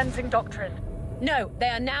 Commence cleansing doctrine. No, they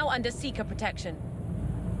are now under Seeker protection.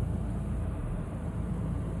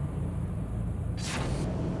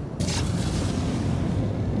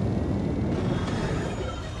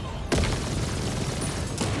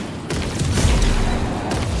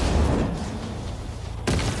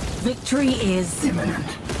 victory is imminent.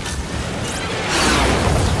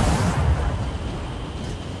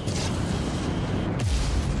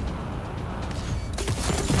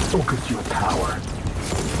 Focus your power.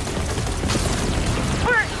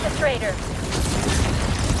 Burst the traitor!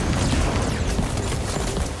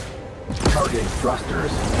 Target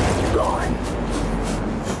thrusters gone.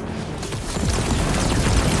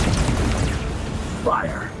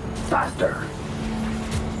 Fire faster.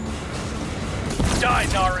 Die,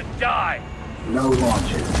 Nara, die! No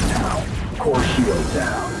launches now. Core shield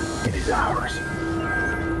down. It is ours.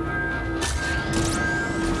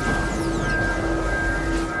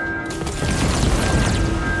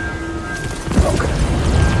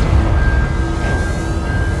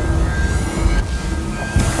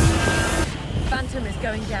 Phantom is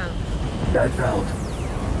going down. That felt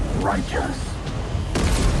righteous.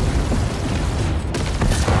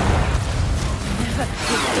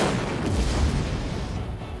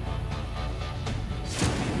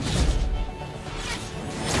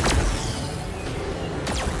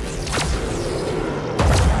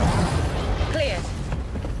 Cleared.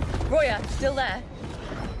 Roya, still there?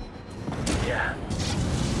 Yeah,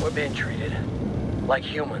 we're being treated like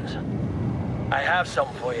humans. I have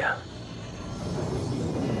something for you.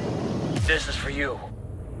 This is for you.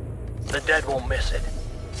 The dead won't miss it.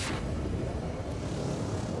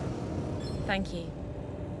 Thank you.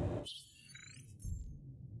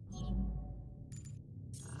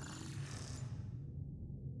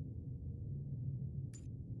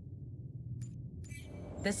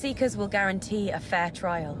 The Seekers will guarantee a fair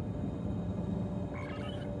trial.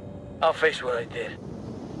 I'll face what I did.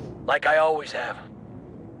 Like I always have.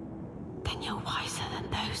 Then you're wiser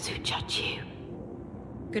than those who judge you.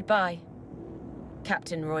 Goodbye,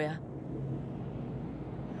 Captain Roya.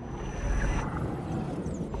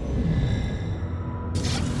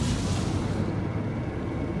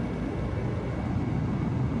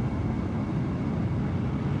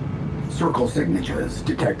 Circle signatures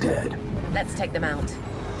detected. Let's take them out.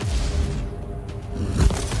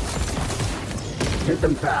 Hit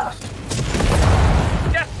them fast.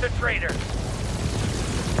 Death to traitors!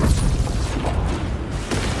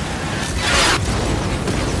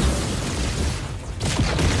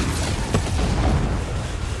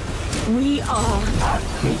 We are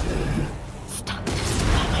beaten. stuck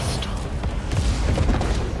by my storm.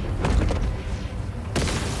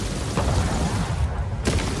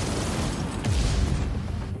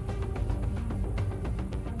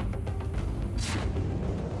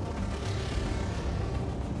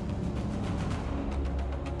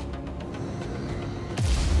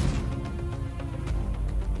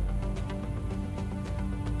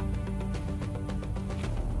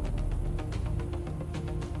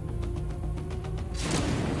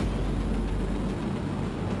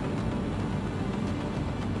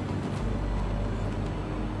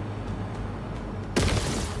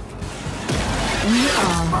 We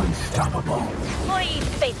are unstoppable. Flee,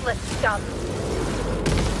 faithless scum!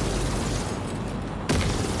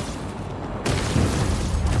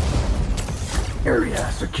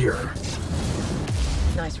 Area secure.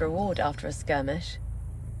 Nice reward after a skirmish.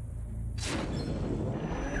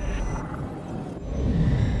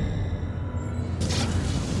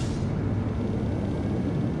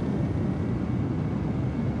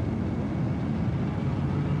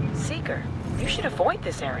 Seeker, you should avoid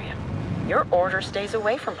this area. Your order stays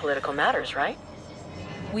away from political matters, right?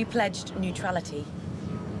 We pledged neutrality.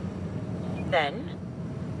 Then,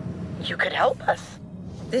 you could help us.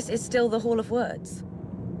 This is still the Hall of Words.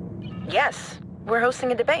 Yes, we're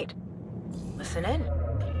hosting a debate. Listen in.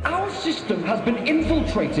 Our system has been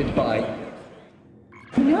infiltrated by...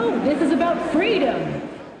 No, this is about freedom!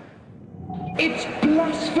 It's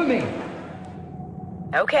blasphemy!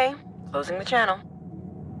 Okay, closing the channel.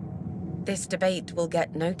 This debate will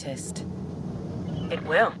get noticed. It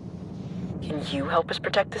will. Can you help us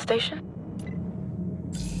protect the station?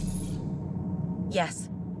 Yes,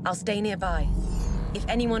 I'll stay nearby. If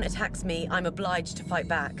anyone attacks me, I'm obliged to fight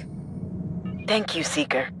back. Thank you,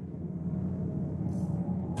 Seeker.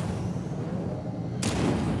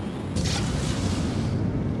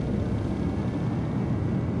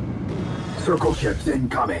 Circle ships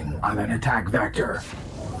incoming on an attack vector.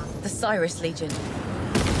 The Cyrus Legion.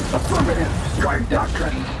 Affirmative. Strike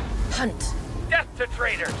doctrine. Hunt. Death to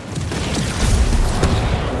traitor!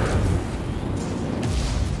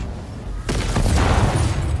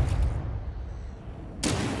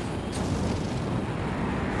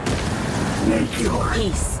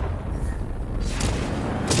 Peace.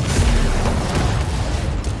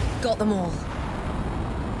 Got them all.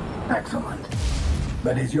 Excellent.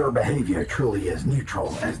 But is your behavior truly as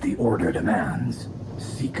neutral as the Order demands?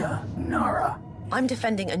 Sika, Nara. I'm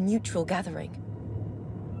defending a neutral gathering.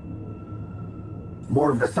 More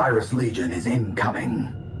of the Cyrus Legion is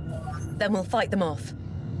incoming. Then we'll fight them off.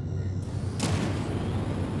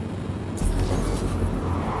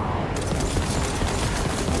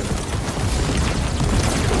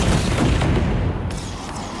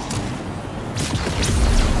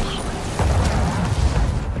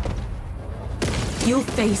 You'll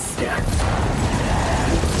face death.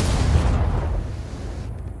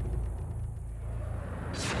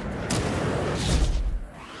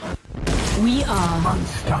 We are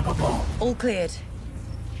unstoppable. All cleared.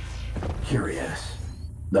 Curious.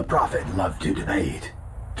 The Prophet loved to debate,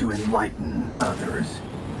 to enlighten others.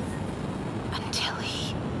 Until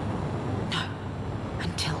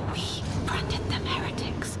we branded them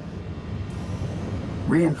heretics.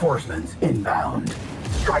 Reinforcements inbound.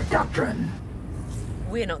 Strike doctrine.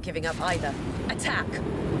 We're not giving up either. Attack!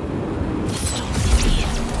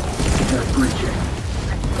 They're breaching.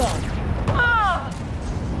 I'm gone. Ah!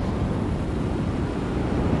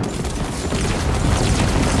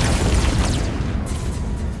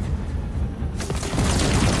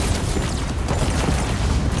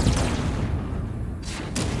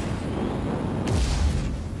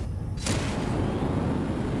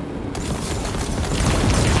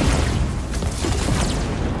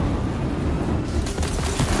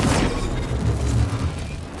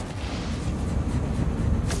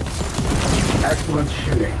 Excellent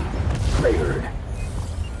shooting. Cleared.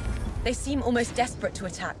 They seem almost desperate to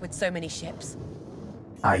attack with so many ships.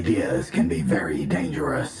 Ideas can be very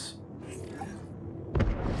dangerous.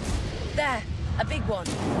 There! A big one.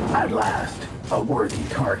 At last, a worthy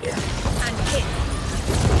target. And hit.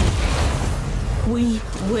 We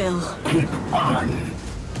will. Keep on.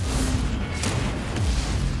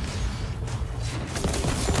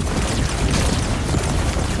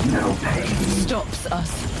 No pain. Stops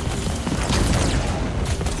us.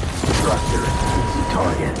 Thrusters, easy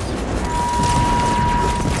targets.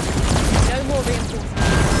 No more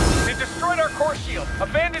reinforcements. They destroyed our core shield.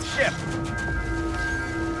 Abandoned ship.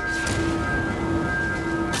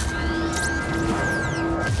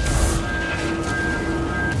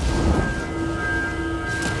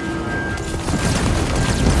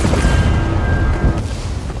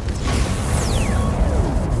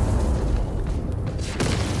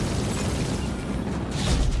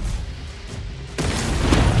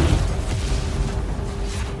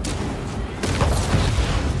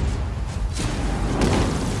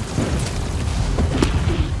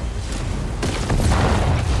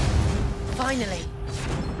 Finally.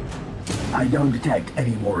 I don't detect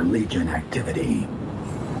any more Legion activity.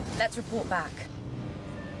 Let's report back.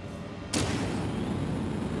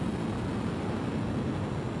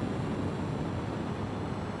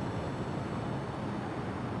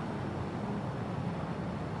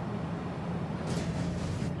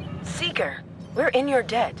 Seeker, we're in your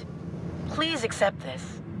debt. Please accept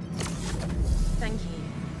this. Thank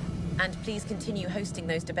you. And please continue hosting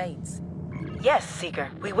those debates. Yes, Seeker,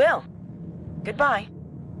 we will. Goodbye.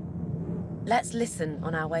 Let's listen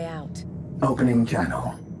on our way out. Opening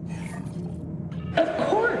channel. Of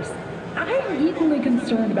course! I'm equally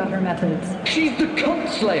concerned about her methods. She's the cult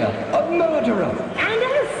slayer, a murderer! And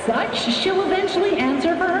as such, she'll eventually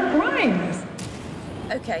answer for her crimes.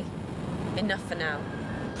 Okay, enough for now.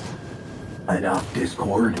 Enough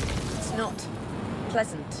discord? It's not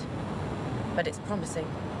pleasant, but it's promising.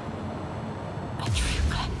 A true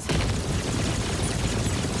cleansing.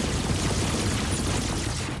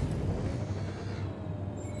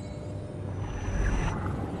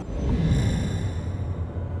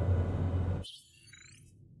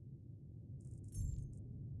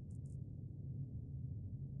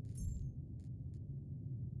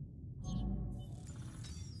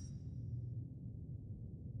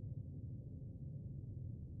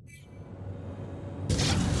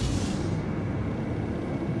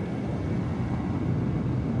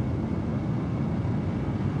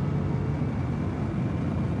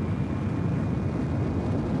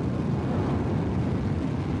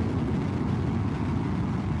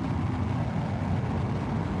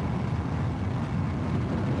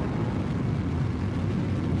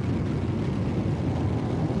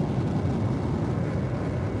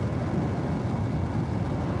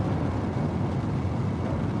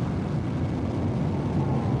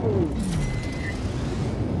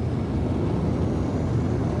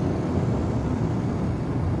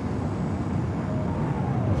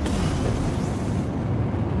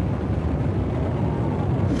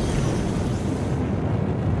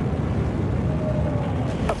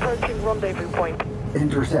 Approaching rendezvous point.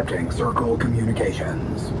 Intercepting circle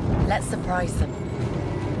communications. Let's surprise them.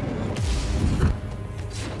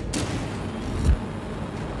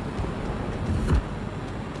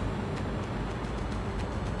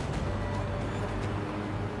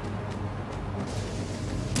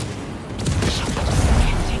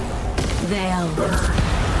 They'll burn.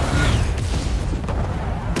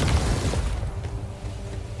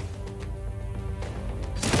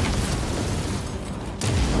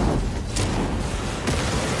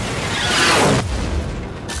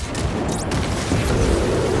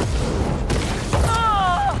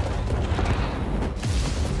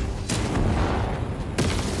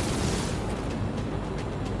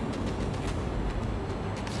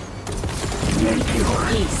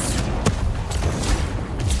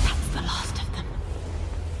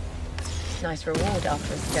 Nice reward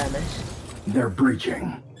after a skirmish. They're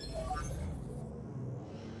breaching.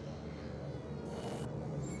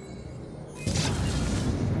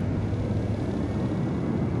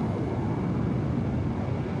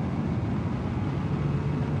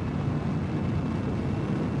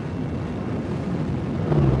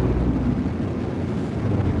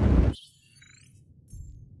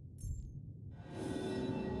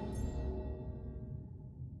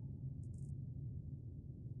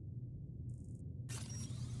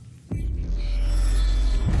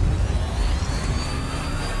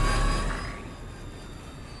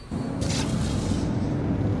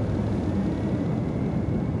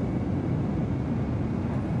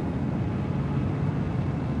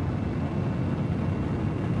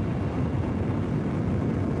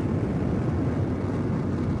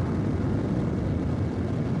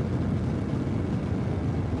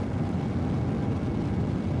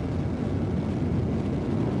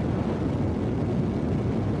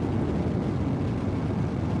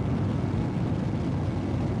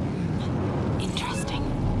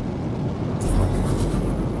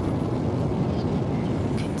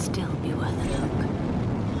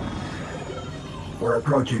 We're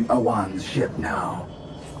approaching Awan's ship now.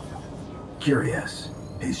 Curious,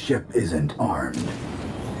 his ship isn't armed.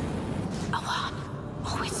 Awan,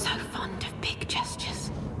 always so fond of big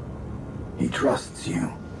gestures. He trusts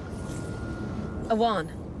you.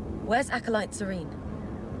 Awan, where's Acolyte Serene?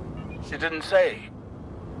 She didn't say.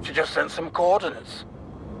 She just sent some coordinates.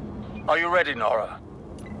 Are you ready, Nara?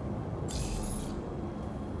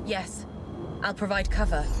 Yes. I'll provide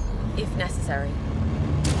cover, if necessary.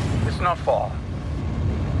 It's not far.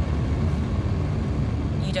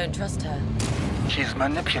 You don't trust her? She's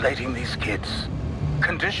manipulating these kids,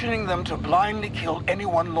 conditioning them to blindly kill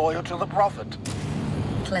anyone loyal to the Prophet.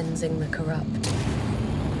 Cleansing the corrupt.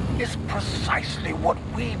 It's precisely what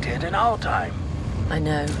we did in our time. I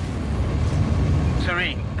know.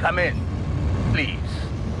 Serene, come in. Please.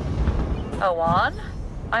 Awan?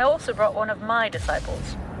 I also brought one of my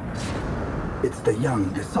disciples. It's the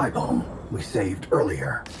young disciple we saved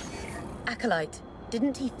earlier. Acolyte,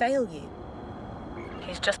 didn't he fail you?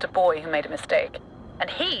 He's just a boy who made a mistake. And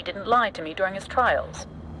he didn't lie to me during his trials.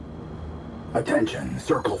 Attention,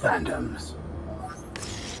 Circle Phantoms.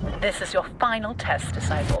 This is your final test,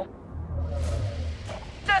 disciple.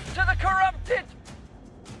 Death to the corrupted!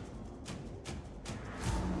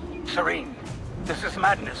 Serene, this is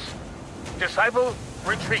madness. Disciple,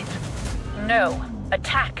 retreat. No.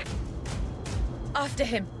 Attack. After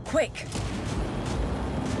him, quick!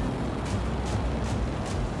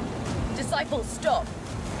 Disciple, stop!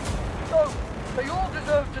 No! They all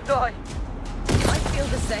deserve to die! I feel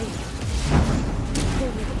the same. Call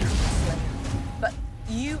me the Cult Slayer, but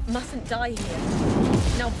you mustn't die here.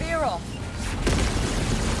 Now veer off!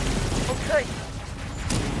 Okay.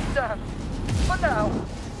 Damn. For now.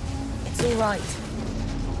 It's all right.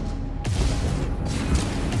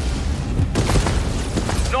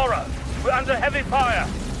 Nara, we're under heavy fire!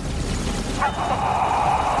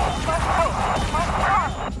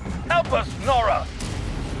 Help us, Nara!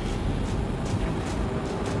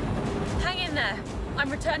 Hang in there. I'm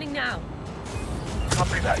returning now.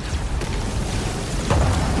 Copy that.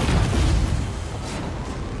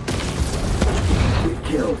 We've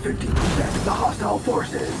killed 50% of the hostile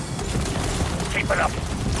forces. Keep it up.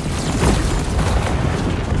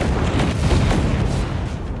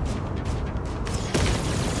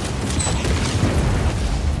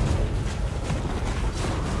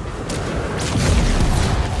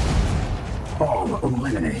 All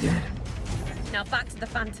eliminated. Now back to the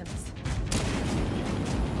Phantoms.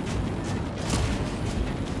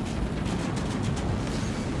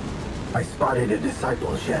 I spotted a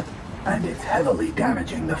disciple ship, and it's heavily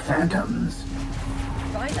damaging the Phantoms.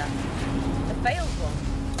 Ryder, the failed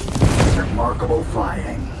one. Remarkable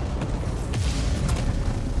flying.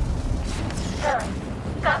 They're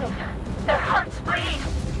gunning. Their hearts bleed.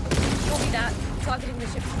 Copy that. Targeting the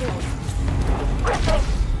ship's force. Ripping.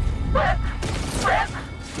 Rip. Rip.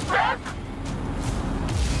 Rip.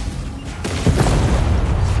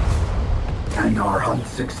 And our hunt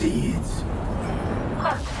succeeds.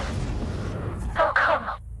 Haunted. They'll come.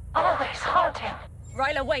 Always haunting.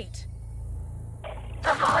 Ryla, wait.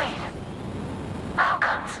 The void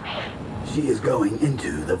welcomes me. She is going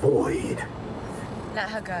into the void. Let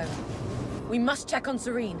her go. We must check on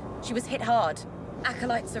Serene. She was hit hard.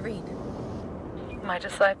 Acolyte Serene. My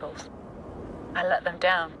disciples. I let them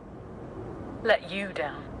down. Let you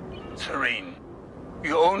down. Serene,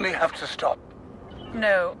 you only have to stop.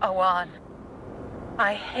 No, Awan.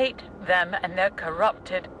 I hate them and their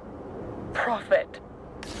corrupted prophet.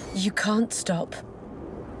 You can't stop.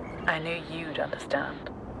 I knew you'd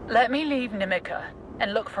understand. Let me leave Nimica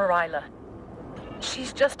and look for Ryla.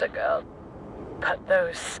 She's just a girl, but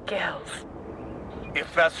those skills.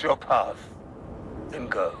 If that's your path, then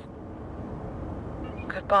go.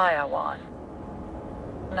 Goodbye, Awan.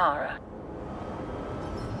 Nara.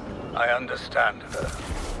 I understand her.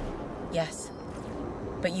 Yes.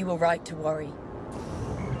 But you were right to worry.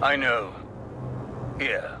 I know.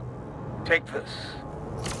 Here, take this.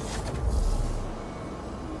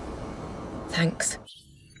 Thanks.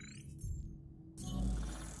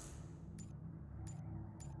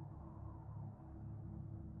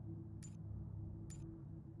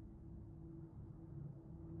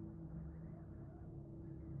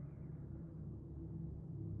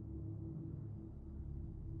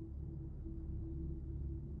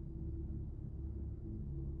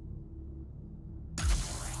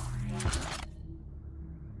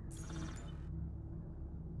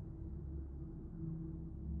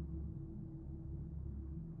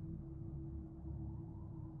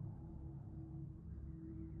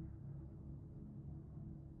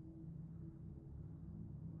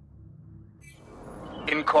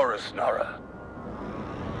 In chorus, Nara.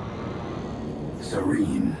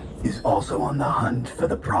 Serene is also on the hunt for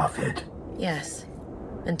the Prophet. Yes.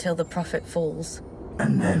 Until the Prophet falls.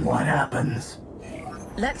 And then what happens?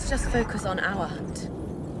 Let's just focus on our hunt.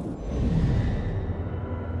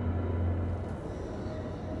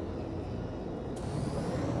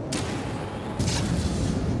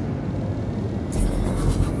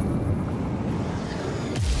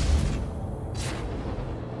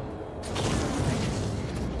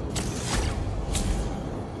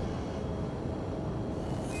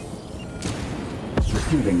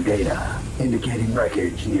 Receiving data, indicating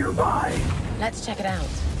wreckage nearby. Let's check it out.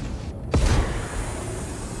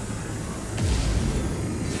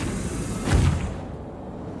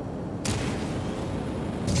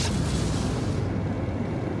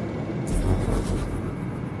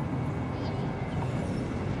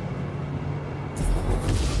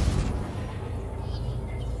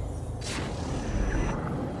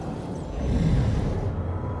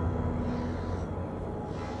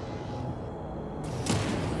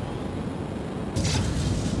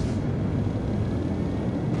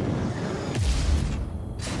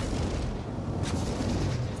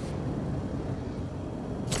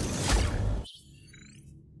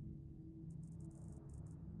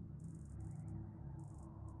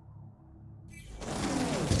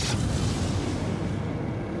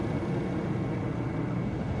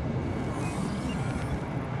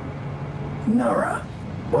 Nara,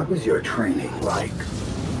 what was your training like?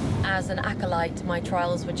 As an acolyte, my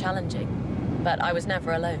trials were challenging, but I was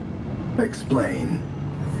never alone. Explain.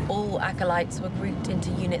 All acolytes were grouped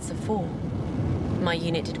into units of 4. My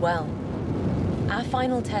unit did well. Our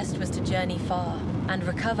final test was to journey far and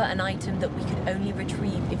recover an item that we could only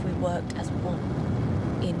retrieve if we worked as one,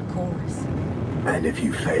 in chorus. And if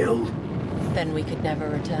you failed? Then we could never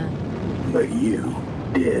return. But you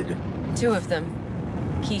did. 2 of them,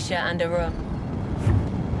 Keisha and Aurora.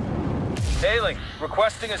 Hailing,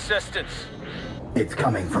 requesting assistance. It's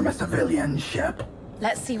coming from a civilian ship.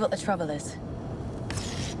 Let's see what the trouble is.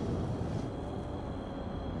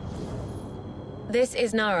 This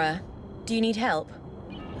is Nara. Do you need help?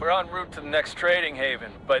 We're en route to the next trading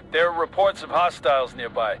haven, but there are reports of hostiles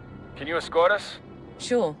nearby. Can you escort us?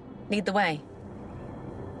 Sure. Lead the way.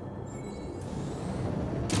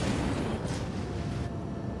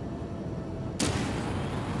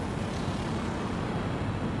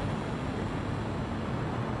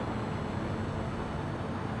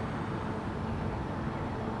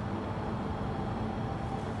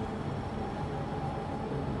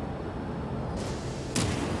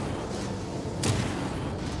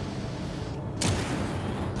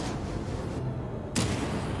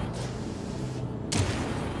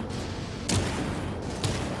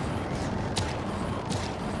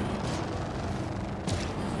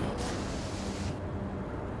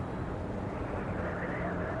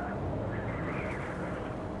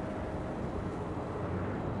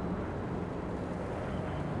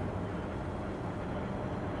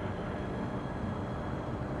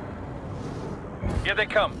 Here they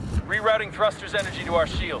come. Rerouting thrusters' energy to our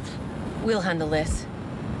shields. We'll handle this.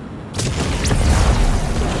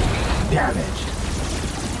 Damaged.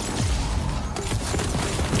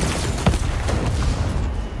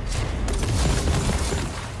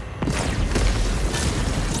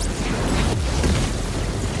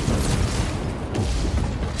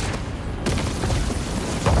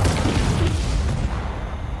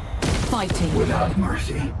 Fighting. Without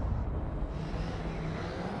mercy.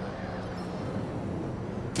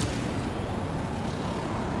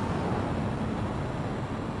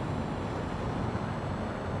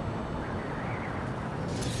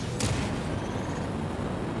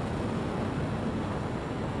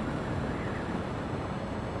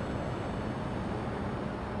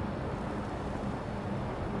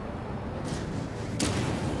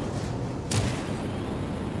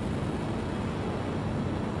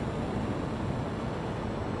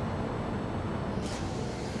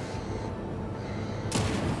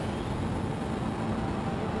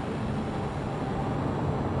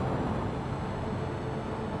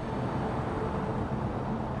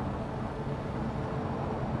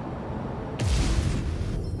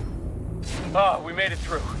 Ah, we made it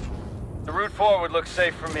through. The route forward looks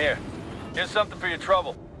safe from here. Here's something for your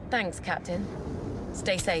trouble. Thanks, Captain.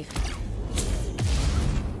 Stay safe.